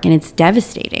anymore at work, and it's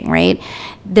devastating, right?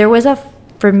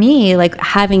 For me, like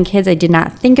having kids, I did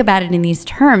not think about it in these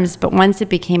terms, but once it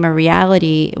became a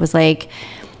reality, it was like,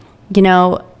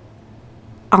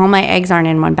 all my eggs aren't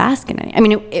in one basket. I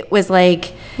mean, it was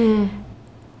like,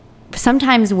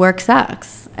 sometimes work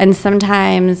sucks. And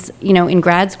sometimes, you know, in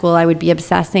grad school, I would be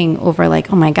obsessing over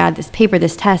like, oh my God, this paper,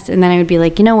 this test. And then I would be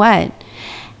like, you know what?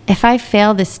 If I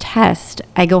fail this test,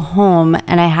 I go home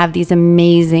and I have these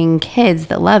amazing kids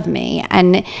that love me.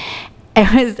 And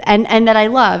it was, and that I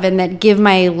love and that give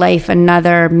my life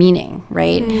another meaning,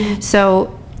 right?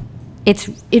 So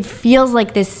it feels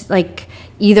like this, like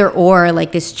either or,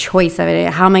 like this choice of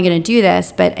it. How am I going to do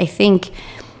this? But I think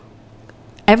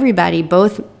everybody,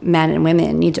 both men and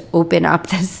women, need to open up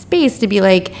this space to be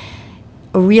like,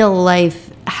 real life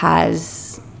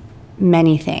has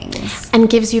many things. And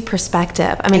gives you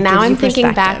perspective. I mean, now I'm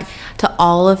thinking back to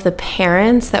all of the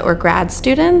parents that were grad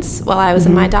students while I was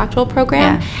in my doctoral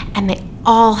program, and they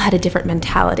all had a different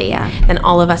mentality than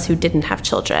all of us who didn't have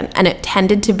children. And it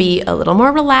tended to be a little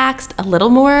more relaxed, a little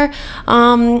more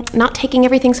not taking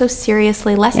everything so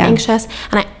seriously, less anxious.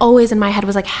 And I always in my head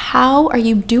was like, how are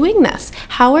you doing this?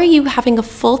 How are you having a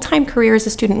full-time career as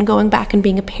a student and going back and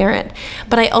being a parent?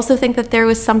 But I also think that there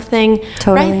was something,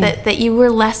 right, that you were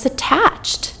less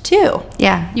attached to.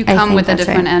 Yeah. You come with a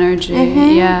different energy.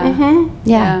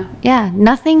 Yeah.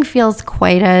 Nothing feels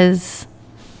quite as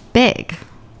big.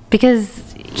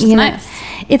 Because, you know,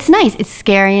 it's nice. It's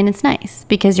scary and it's nice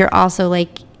because you're also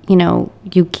like, you know,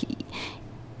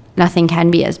 nothing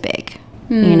can be as big.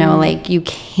 You know, like you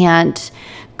can't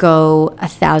go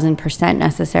 1,000%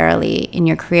 necessarily in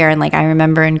your career. And like I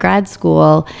remember in grad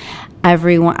school,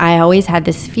 I always had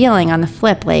this feeling on the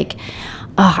flip, like,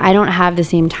 oh, I don't have the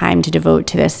same time to devote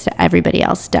to this that everybody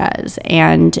else does.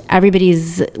 And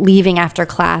everybody's leaving after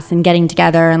class and getting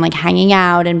together and like hanging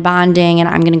out and bonding, and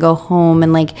I'm going to go home.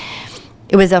 And like,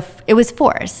 it was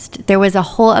forced. There was a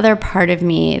whole other part of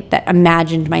me that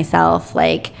imagined myself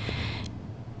like,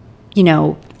 you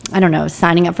know, I don't know,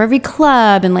 signing up for every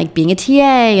club and like being a TA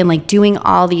and like doing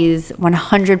all these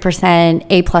 100%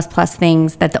 A++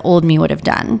 things that the old me would have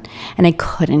done. And I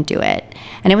couldn't do it.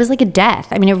 And it was like a death.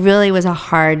 I mean, it really was a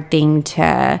hard thing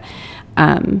to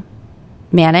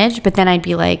manage. But then I'd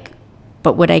be like,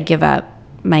 but would I give up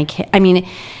my kid? I mean, it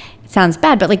sounds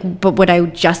bad, but would I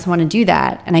just want to do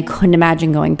that? And I couldn't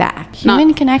imagine going back.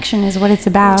 Human connection is what it's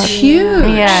about. It's huge.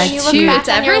 Yeah, you look back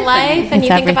on your life and you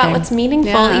think about what's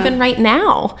meaningful even right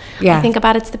now. I think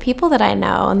about it's the people that I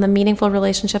know and the meaningful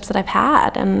relationships that I've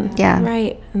had. And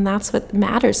right. And that's what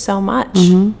matters so much.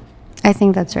 I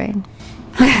think that's right.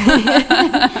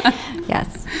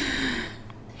 Yes.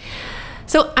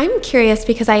 So I'm curious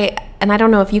because I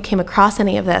don't know if you came across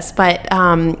any of this, but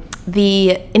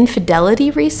the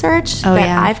infidelity research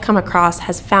I've come across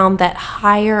has found that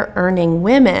higher earning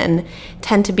women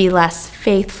tend to be less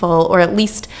faithful, or at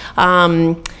least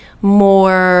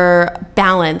more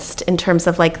balanced in terms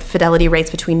of like fidelity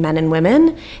rates between men and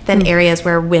women than areas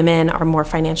where women are more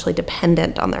financially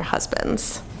dependent on their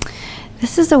husbands.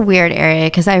 This is a weird area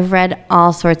because I've read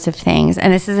all sorts of things.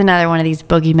 And this is another one of these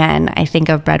boogeymen, I think,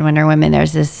 of breadwinner women.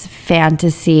 There's this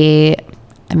fantasy,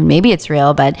 I mean, maybe it's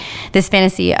real, but this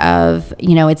fantasy of,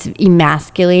 you know, it's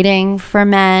emasculating for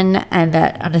men, and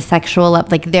that on a sexual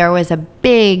level, like there was a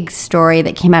big story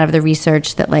that came out of the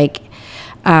research that like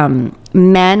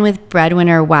men with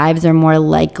breadwinner wives are more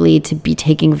likely to be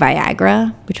taking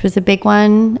Viagra, which was a big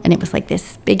one. And it was like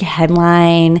this big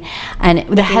headline. And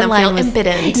the headline was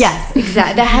impotent. Yes,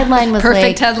 exactly. The headline was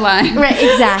perfect like, headline. Right,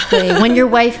 exactly. When your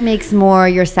wife makes more,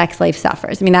 your sex life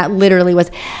suffers. I mean, that literally was.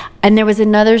 And there was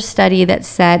another study that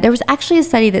said, there was actually a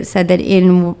study that said that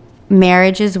in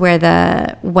marriages where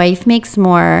the wife makes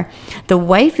more, the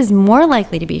wife is more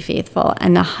likely to be faithful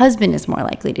and the husband is more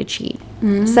likely to cheat.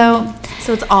 So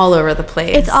it's all over the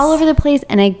place. It's all over the place.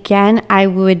 And again, I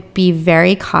would be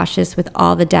very cautious with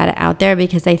all the data out there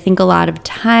because I think a lot of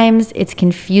times it's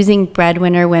confusing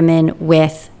breadwinner women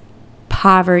with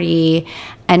poverty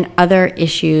and other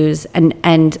issues and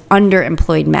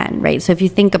underemployed men, right? So if you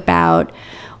think about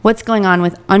what's going on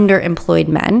with underemployed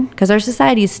men, because our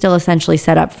society is still essentially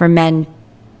set up for men,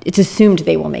 it's assumed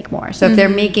they will make more. So if they're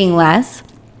making less,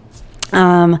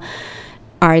 are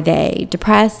they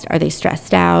depressed? Are they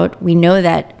stressed out? We know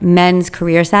that men's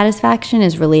career satisfaction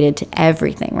is related to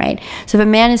everything, right? So if a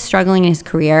man is struggling in his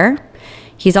career,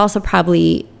 he's also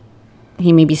probably,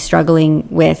 he may be struggling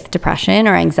with depression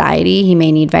or anxiety. He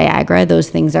may need Viagra. Those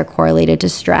things are correlated to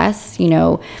stress, you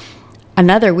know.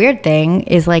 Another weird thing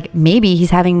is like maybe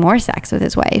he's having more sex with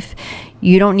his wife.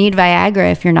 You don't need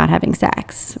Viagra if you're not having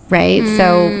sex, right?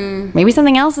 So maybe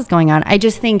something else is going on. I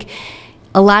just think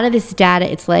a lot of this data,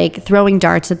 it's like throwing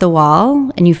darts at the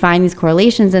wall, and you find these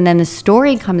correlations, and then the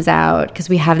story comes out because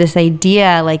we have this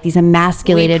idea, like these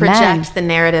emasculated we men. project the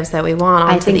narratives that we want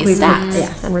onto these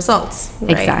stats and results.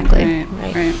 Right? Exactly.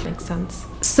 Right. Makes sense.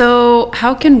 So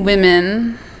how can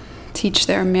women teach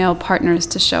their male partners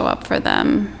to show up for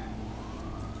them?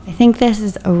 I think this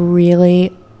is a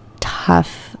really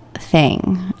tough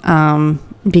thing,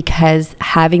 because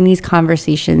having these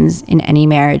conversations in any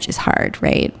marriage is hard,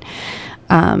 right?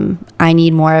 I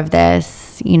need more of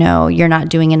this, you're not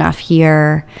doing enough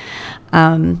here.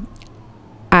 And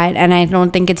I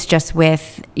don't think it's just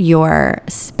with your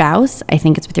spouse. I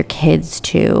think it's with your kids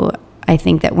too. I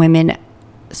think that women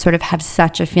sort of have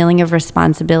such a feeling of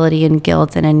responsibility and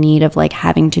guilt and a need of like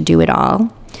having to do it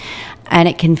all. And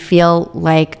it can feel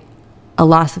like a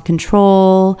loss of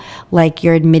control, like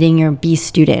you're admitting you're a B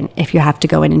student if you have to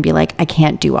go in and be like, I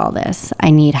can't do all this. I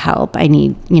need help. I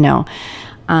need,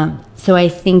 So I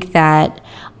think that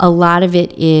a lot of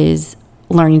it is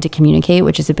learning to communicate,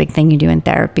 which is a big thing you do in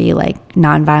therapy. Like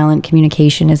nonviolent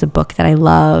communication is a book that I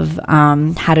love.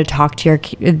 How to talk to your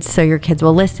kids so your kids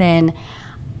will listen.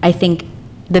 I think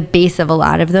the base of a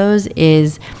lot of those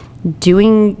is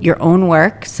doing your own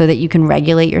work so that you can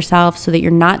regulate yourself, so that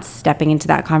you're not stepping into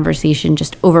that conversation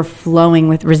just overflowing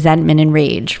with resentment and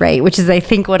rage, right? Which is, I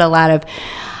think, what a lot of,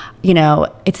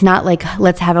 it's not like,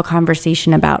 let's have a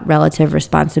conversation about relative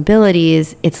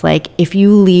responsibilities. It's like, if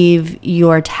you leave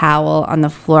your towel on the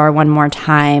floor one more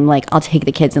time, like, I'll take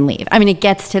the kids and leave. I mean, it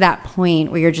gets to that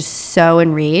point where you're just so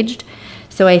enraged.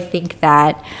 So I think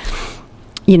that,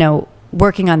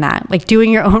 working on that, like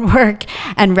doing your own work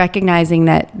and recognizing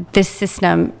that this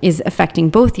system is affecting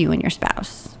both you and your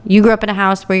spouse. You grew up in a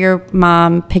house where your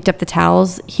mom picked up the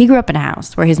towels. He grew up in a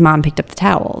house where his mom picked up the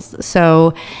towels.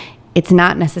 So it's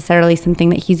not necessarily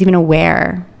something that he's even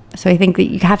aware. So I think that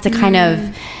you have to kind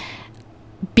of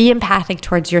be empathic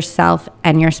towards yourself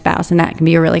and your spouse, and that can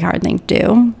be a really hard thing to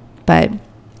do, but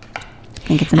I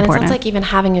think it's important. And it sounds like even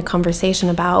having a conversation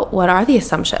about what are the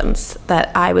assumptions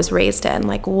that I was raised in,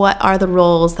 like what are the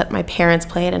roles that my parents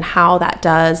played and how that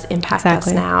does impact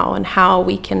us now, and how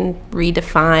we can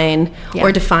redefine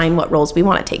or define what roles we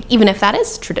want to take, even if that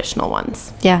is traditional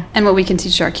ones. Yeah. And what we can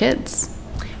teach our kids.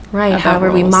 Right. How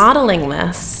are we modeling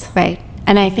this? Right.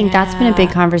 And I think that's been a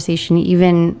big conversation,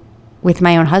 even with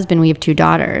my own husband. We have 2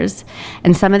 daughters.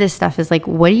 And some of this stuff is like,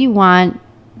 what do you want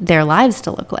their lives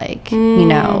to look like?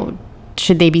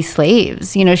 Should they be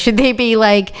slaves? Should they be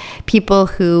like people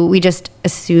who we just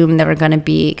assume that are going to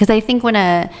be? Because I think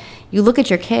when you look at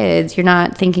your kids, you're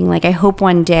not thinking like, I hope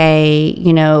one day,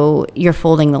 you're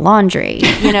folding the laundry.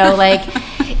 Like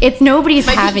it's nobody's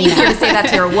having easier to say that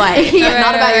to your wife,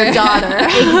 not about your daughter.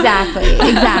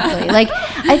 Exactly. Like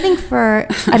I think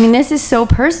this is so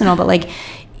personal, but like,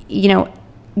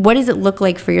 what does it look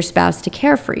like for your spouse to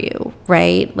care for you,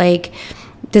 right? Like,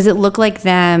 does it look like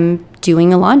them doing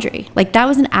the laundry? Like that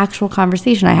was an actual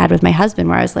conversation I had with my husband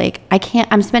where I was like,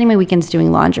 I'm spending my weekends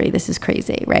doing laundry. This is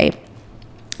crazy, right?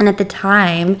 And at the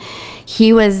time,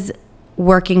 he was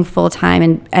working full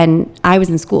time and I was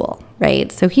in school,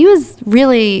 right? So he was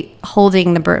really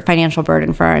holding the financial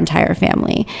burden for our entire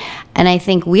family. And I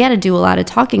think we had to do a lot of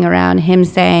talking around him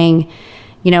saying,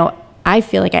 I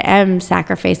feel like I am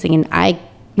sacrificing, and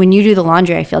when you do the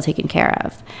laundry, I feel taken care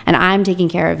of, and I'm taking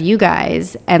care of you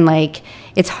guys. And like,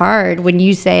 it's hard when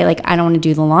you say like, I don't want to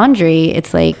do the laundry.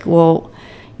 It's like, well,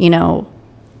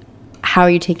 how are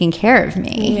you taking care of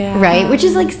me? Yeah. Right. Which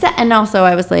is like, and also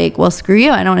I was like, well, screw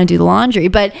you. I don't want to do the laundry.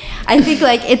 But I think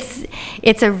like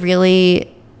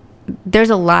there's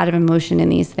a lot of emotion in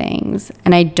these things.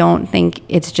 And I don't think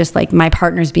it's just like my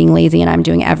partner's being lazy and I'm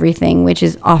doing everything, which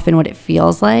is often what it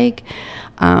feels like.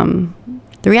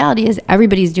 The reality is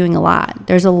everybody's doing a lot.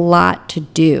 There's a lot to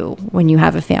do when you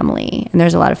have a family, and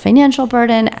there's a lot of financial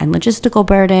burden and logistical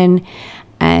burden.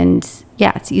 And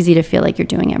it's easy to feel like you're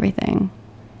doing everything.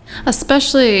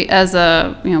 Especially as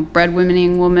a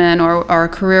breadwinning woman or a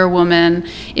career woman,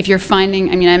 if you're finding,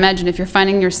 I imagine if you're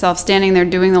finding yourself standing there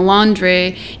doing the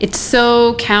laundry, it's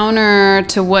so counter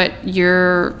to what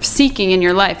you're seeking in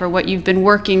your life or what you've been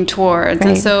working towards.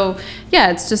 Right. And so,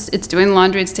 it's doing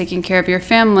laundry, it's taking care of your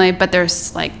family, but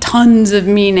there's like tons of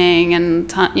meaning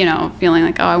and, feeling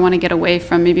like, oh, I want to get away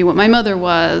from maybe what my mother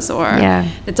was, or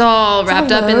it's all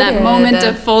wrapped up in that moment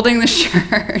of folding the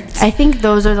shirt. I think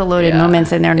those are the loaded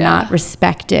moments, and they're not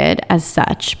respected as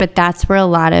such, but that's where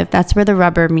the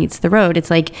rubber meets the road.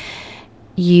 It's like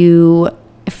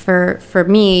for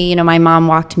me, my mom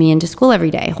walked me into school every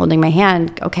day holding my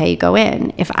hand. Okay, you go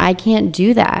in. If I can't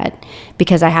do that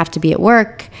because I have to be at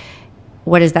work,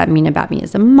 what does that mean about me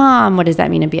as a mom? What does that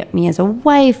mean about me as a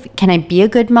wife? Can I be a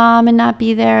good mom and not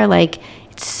be there? Like,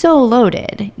 it's so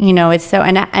loaded, you know, it's so,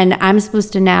 and I'm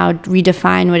supposed to now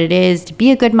redefine what it is to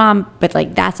be a good mom, but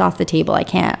like, that's off the table. I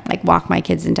can't like walk my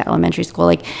kids into elementary school.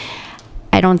 Like,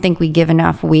 I don't think we give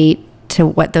enough weight to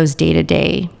what those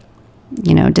day-to-day,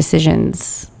 you know,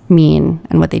 decisions mean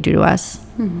and what they do to us.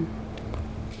 Mm-hmm.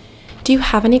 Do you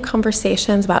have any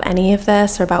conversations about any of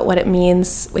this or about what it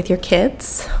means with your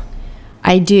kids?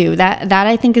 I do. That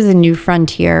I think is a new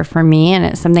frontier for me, and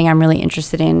it's something I'm really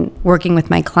interested in working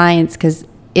with my clients, because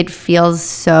it feels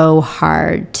so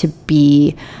hard to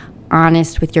be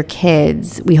honest with your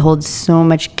kids. We hold so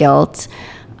much guilt.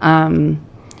 You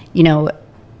know,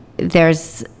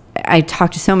 I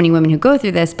talk to so many women who go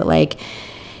through this, but like,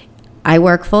 I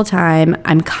work full time.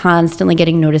 I'm constantly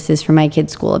getting notices from my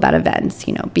kids' school about events,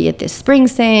 you know, be it this spring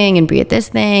thing and be it this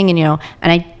thing, and, you know,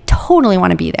 and I totally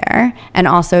want to be there. And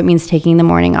also it means taking the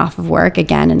morning off of work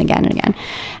again and again and again.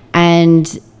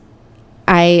 And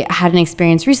I had an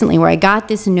experience recently where I got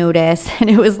this notice, and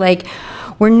it was like,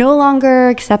 we're no longer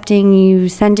accepting you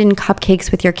send in cupcakes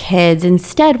with your kids.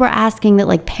 Instead, we're asking that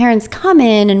like parents come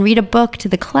in and read a book to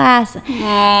the class.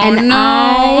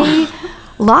 I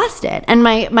lost it. And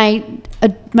my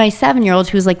 7-year-old,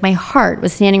 who's like my heart,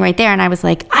 was standing right there, and I was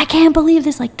like, I can't believe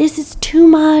this. Like, this is too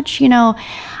much, you know.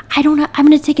 I'm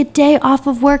going to take a day off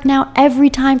of work now every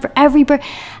time for every birth.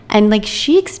 And like,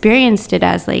 she experienced it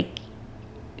as like,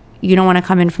 you don't want to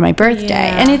come in for my birthday.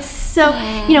 Yeah. And it's so,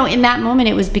 you know, in that moment,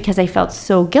 it was because I felt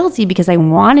so guilty because I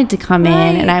wanted to come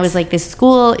in. And I was like, this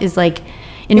school is like,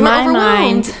 in my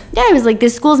mind, yeah, I was like,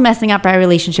 this school's messing up our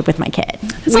relationship with my kid.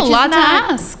 It's a lot to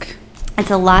ask.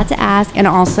 It's a lot to ask. And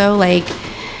also like,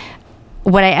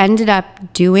 what I ended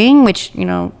up doing, which, you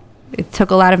know, it took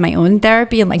a lot of my own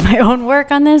therapy and like my own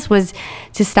work on this, was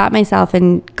to stop myself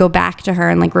and go back to her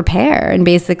and like repair and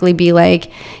basically be like,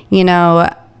 you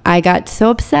know, I got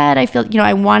so upset. I feel, you know,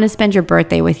 I want to spend your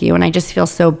birthday with you, and I just feel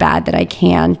so bad that I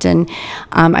can't. And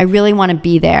I really want to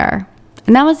be there.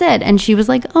 And that was it. And she was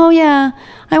like, oh yeah,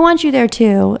 I want you there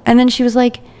too. And then she was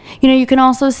like, you know, you can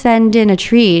also send in a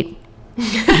treat.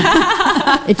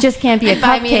 It just can't be a cupcake.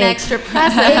 Buy me an extra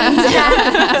present.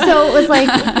 So it was like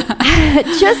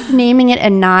just naming it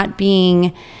and not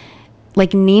being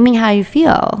like naming how you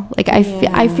feel. Like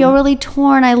I feel really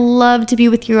torn. I love to be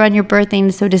with you on your birthday, and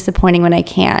it's so disappointing when I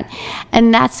can't.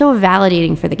 And that's so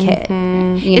validating for the kid.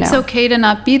 Mm-hmm. It's okay to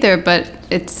not be there, but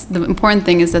it's the important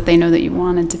thing is that they know that you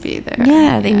wanted to be there.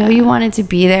 Yeah, they know you wanted to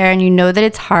be there, and you know that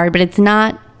it's hard, but it's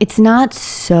not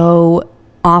so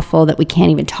awful that we can't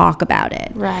even talk about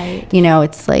it. Right. You know,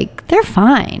 it's like, they're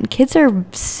fine. Kids are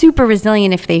super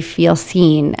resilient if they feel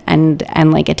seen and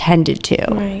like attended to.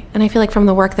 Right. And I feel like from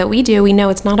the work that we do, we know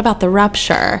it's not about the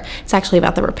rupture. It's actually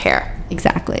about the repair.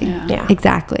 Exactly. Yeah.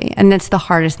 Exactly. And that's the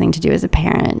hardest thing to do as a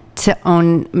parent, to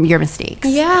own your mistakes.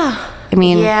 Yeah. I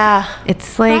mean,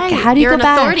 it's like, how do you go back?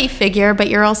 You're an authority figure, but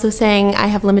you're also saying, I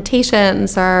have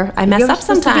limitations, or I mess up sometimes.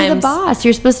 You're supposed to be the boss.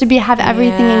 You're supposed to have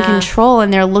everything in control,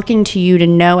 and they're looking to you to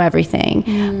know everything.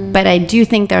 Mm. But I do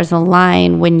think there's a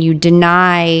line when you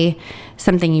deny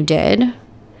something you did,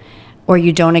 or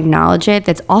you don't acknowledge it,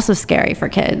 that's also scary for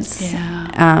kids. Yeah.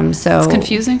 So it's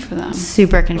confusing for them.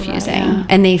 Super confusing. Right, yeah.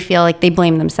 And they feel like they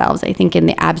blame themselves, I think, in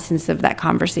the absence of that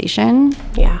conversation.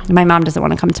 Yeah. My mom doesn't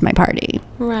want to come to my party.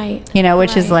 Right. You know,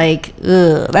 which is like,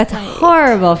 ugh, that's a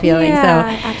horrible feeling. Yeah,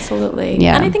 so absolutely.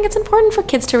 Yeah. And I think it's important for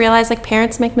kids to realize, like,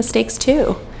 parents make mistakes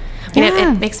too.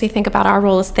 It makes me think about our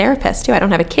role as therapists too. I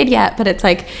don't have a kid yet, but it's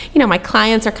like, you know, my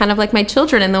clients are kind of like my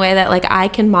children in the way that like I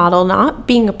can model not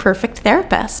being a perfect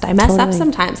therapist. I mess up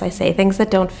sometimes. I say things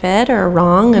that don't fit or are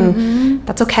wrong, and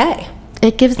that's okay.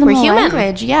 It gives them We're a human.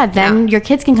 language. Yeah, then your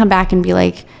kids can come back and be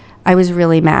like, I was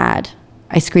really mad.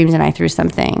 I screamed and I threw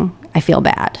something. I feel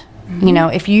bad. Mm-hmm. You know,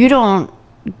 if you don't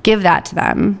give that to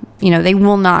them, you know, they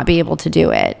will not be able to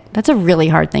do it. That's a really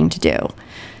hard thing to do,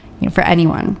 you know, for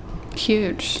anyone.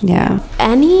 Huge. Yeah.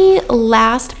 Any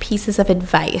last pieces of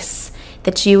advice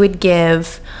that you would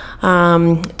give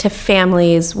to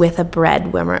families with a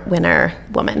breadwinner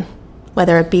woman,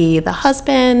 whether it be the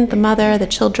husband, the mother, the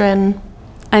children?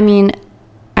 I mean,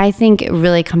 I think it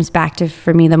really comes back to,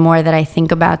 for me, the more that I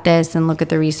think about this and look at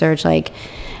the research, like,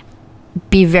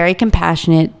 be very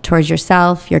compassionate towards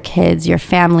yourself, your kids, your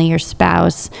family, your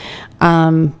spouse.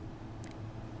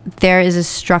 There is a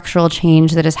structural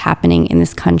change that is happening in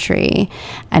this country,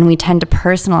 and we tend to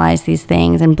personalize these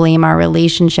things and blame our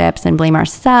relationships and blame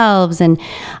ourselves, and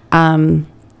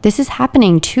this is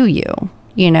happening to you,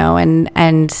 you know, and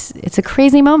it's a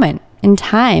crazy moment in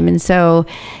time. And so,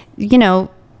 you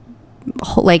know,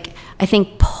 like, I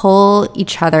think pull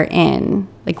each other in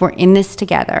Like, we're in this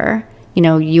together. You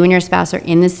know, you and your spouse are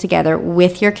in this together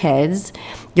with your kids.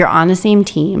 You're on the same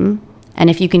team. And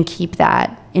if you can keep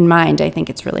that in mind, I think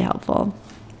it's really helpful.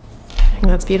 I think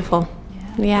that's beautiful.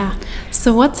 Yeah.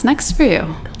 So what's next for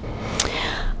you?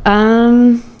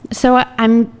 So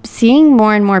I'm seeing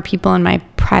more and more people in my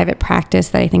private practice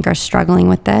that I think are struggling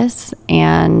with this.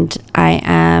 And I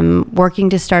am working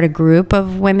to start a group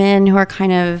of women who are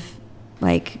kind of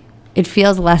like, it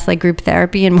feels less like group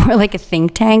therapy and more like a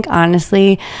think tank,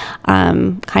 honestly,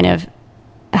 kind of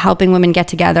helping women get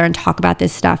together and talk about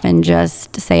this stuff and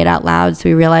just say it out loud so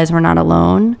we realize we're not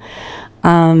alone.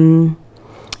 And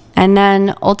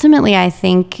then ultimately, I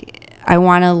think I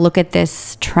want to look at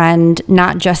this trend,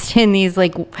 not just in these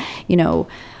like, you know,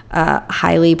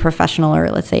 highly professional or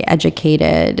let's say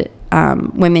educated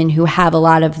women who have a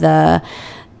lot of the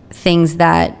things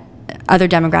that other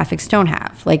demographics don't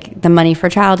have, like the money for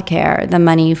childcare, the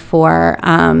money for,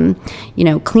 you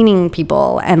know, cleaning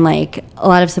people, and like a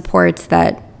lot of supports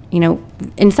that, you know,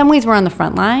 in some ways we're on the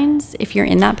front lines. If you're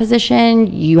in that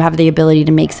position, you have the ability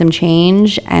to make some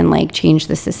change and like change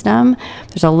the system.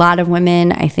 There's a lot of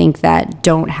women, I think, that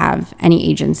don't have any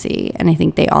agency, and I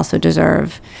think they also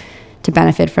deserve to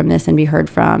benefit from this and be heard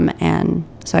from. And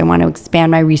so I want to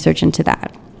expand my research into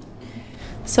that.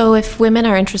 So if women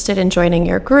are interested in joining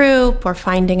your group or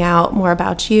finding out more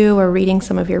about you or reading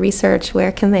some of your research,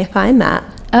 where can they find that?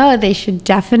 Oh, they should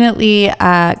definitely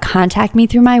contact me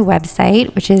through my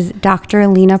website, which is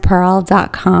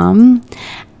drlenapearl.com.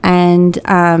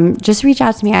 And just reach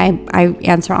out to me. I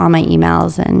answer all my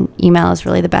emails, and email is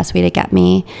really the best way to get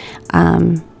me.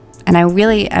 And I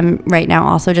really am right now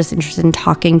also just interested in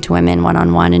talking to women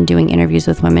one-on-one and doing interviews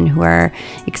with women who are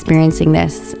experiencing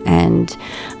this, and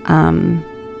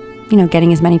you know,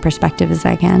 getting as many perspectives as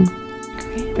I can.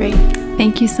 Great.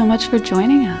 Thank you so much for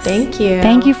joining us. Thank you.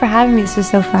 Thank you for having me. This was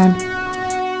so fun.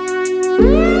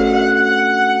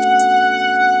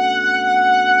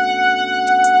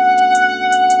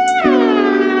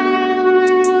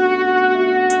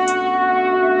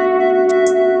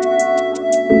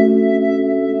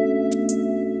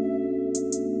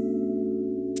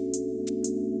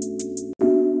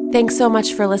 Thanks so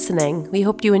much for listening. We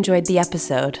hope you enjoyed the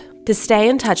episode. To stay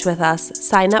in touch with us,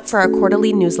 sign up for our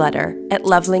quarterly newsletter at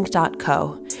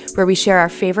lovelink.co, where we share our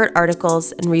favorite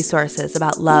articles and resources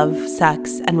about love,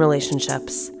 sex, and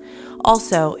relationships.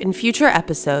 Also, in future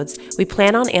episodes, we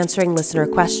plan on answering listener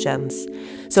questions.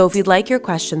 So if you'd like your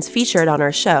questions featured on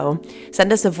our show,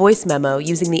 send us a voice memo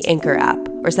using the Anchor app,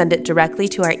 or send it directly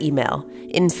to our email,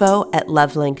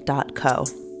 info@lovelink.co.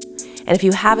 And if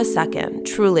you have a second,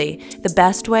 truly, the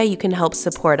best way you can help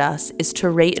support us is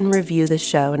to rate and review the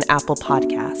show in Apple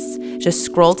Podcasts. Just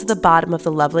scroll to the bottom of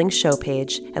the Lovelink show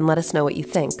page and let us know what you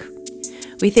think.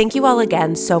 We thank you all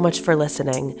again so much for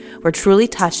listening. We're truly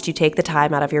touched you take the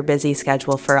time out of your busy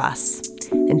schedule for us.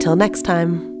 Until next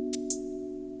time.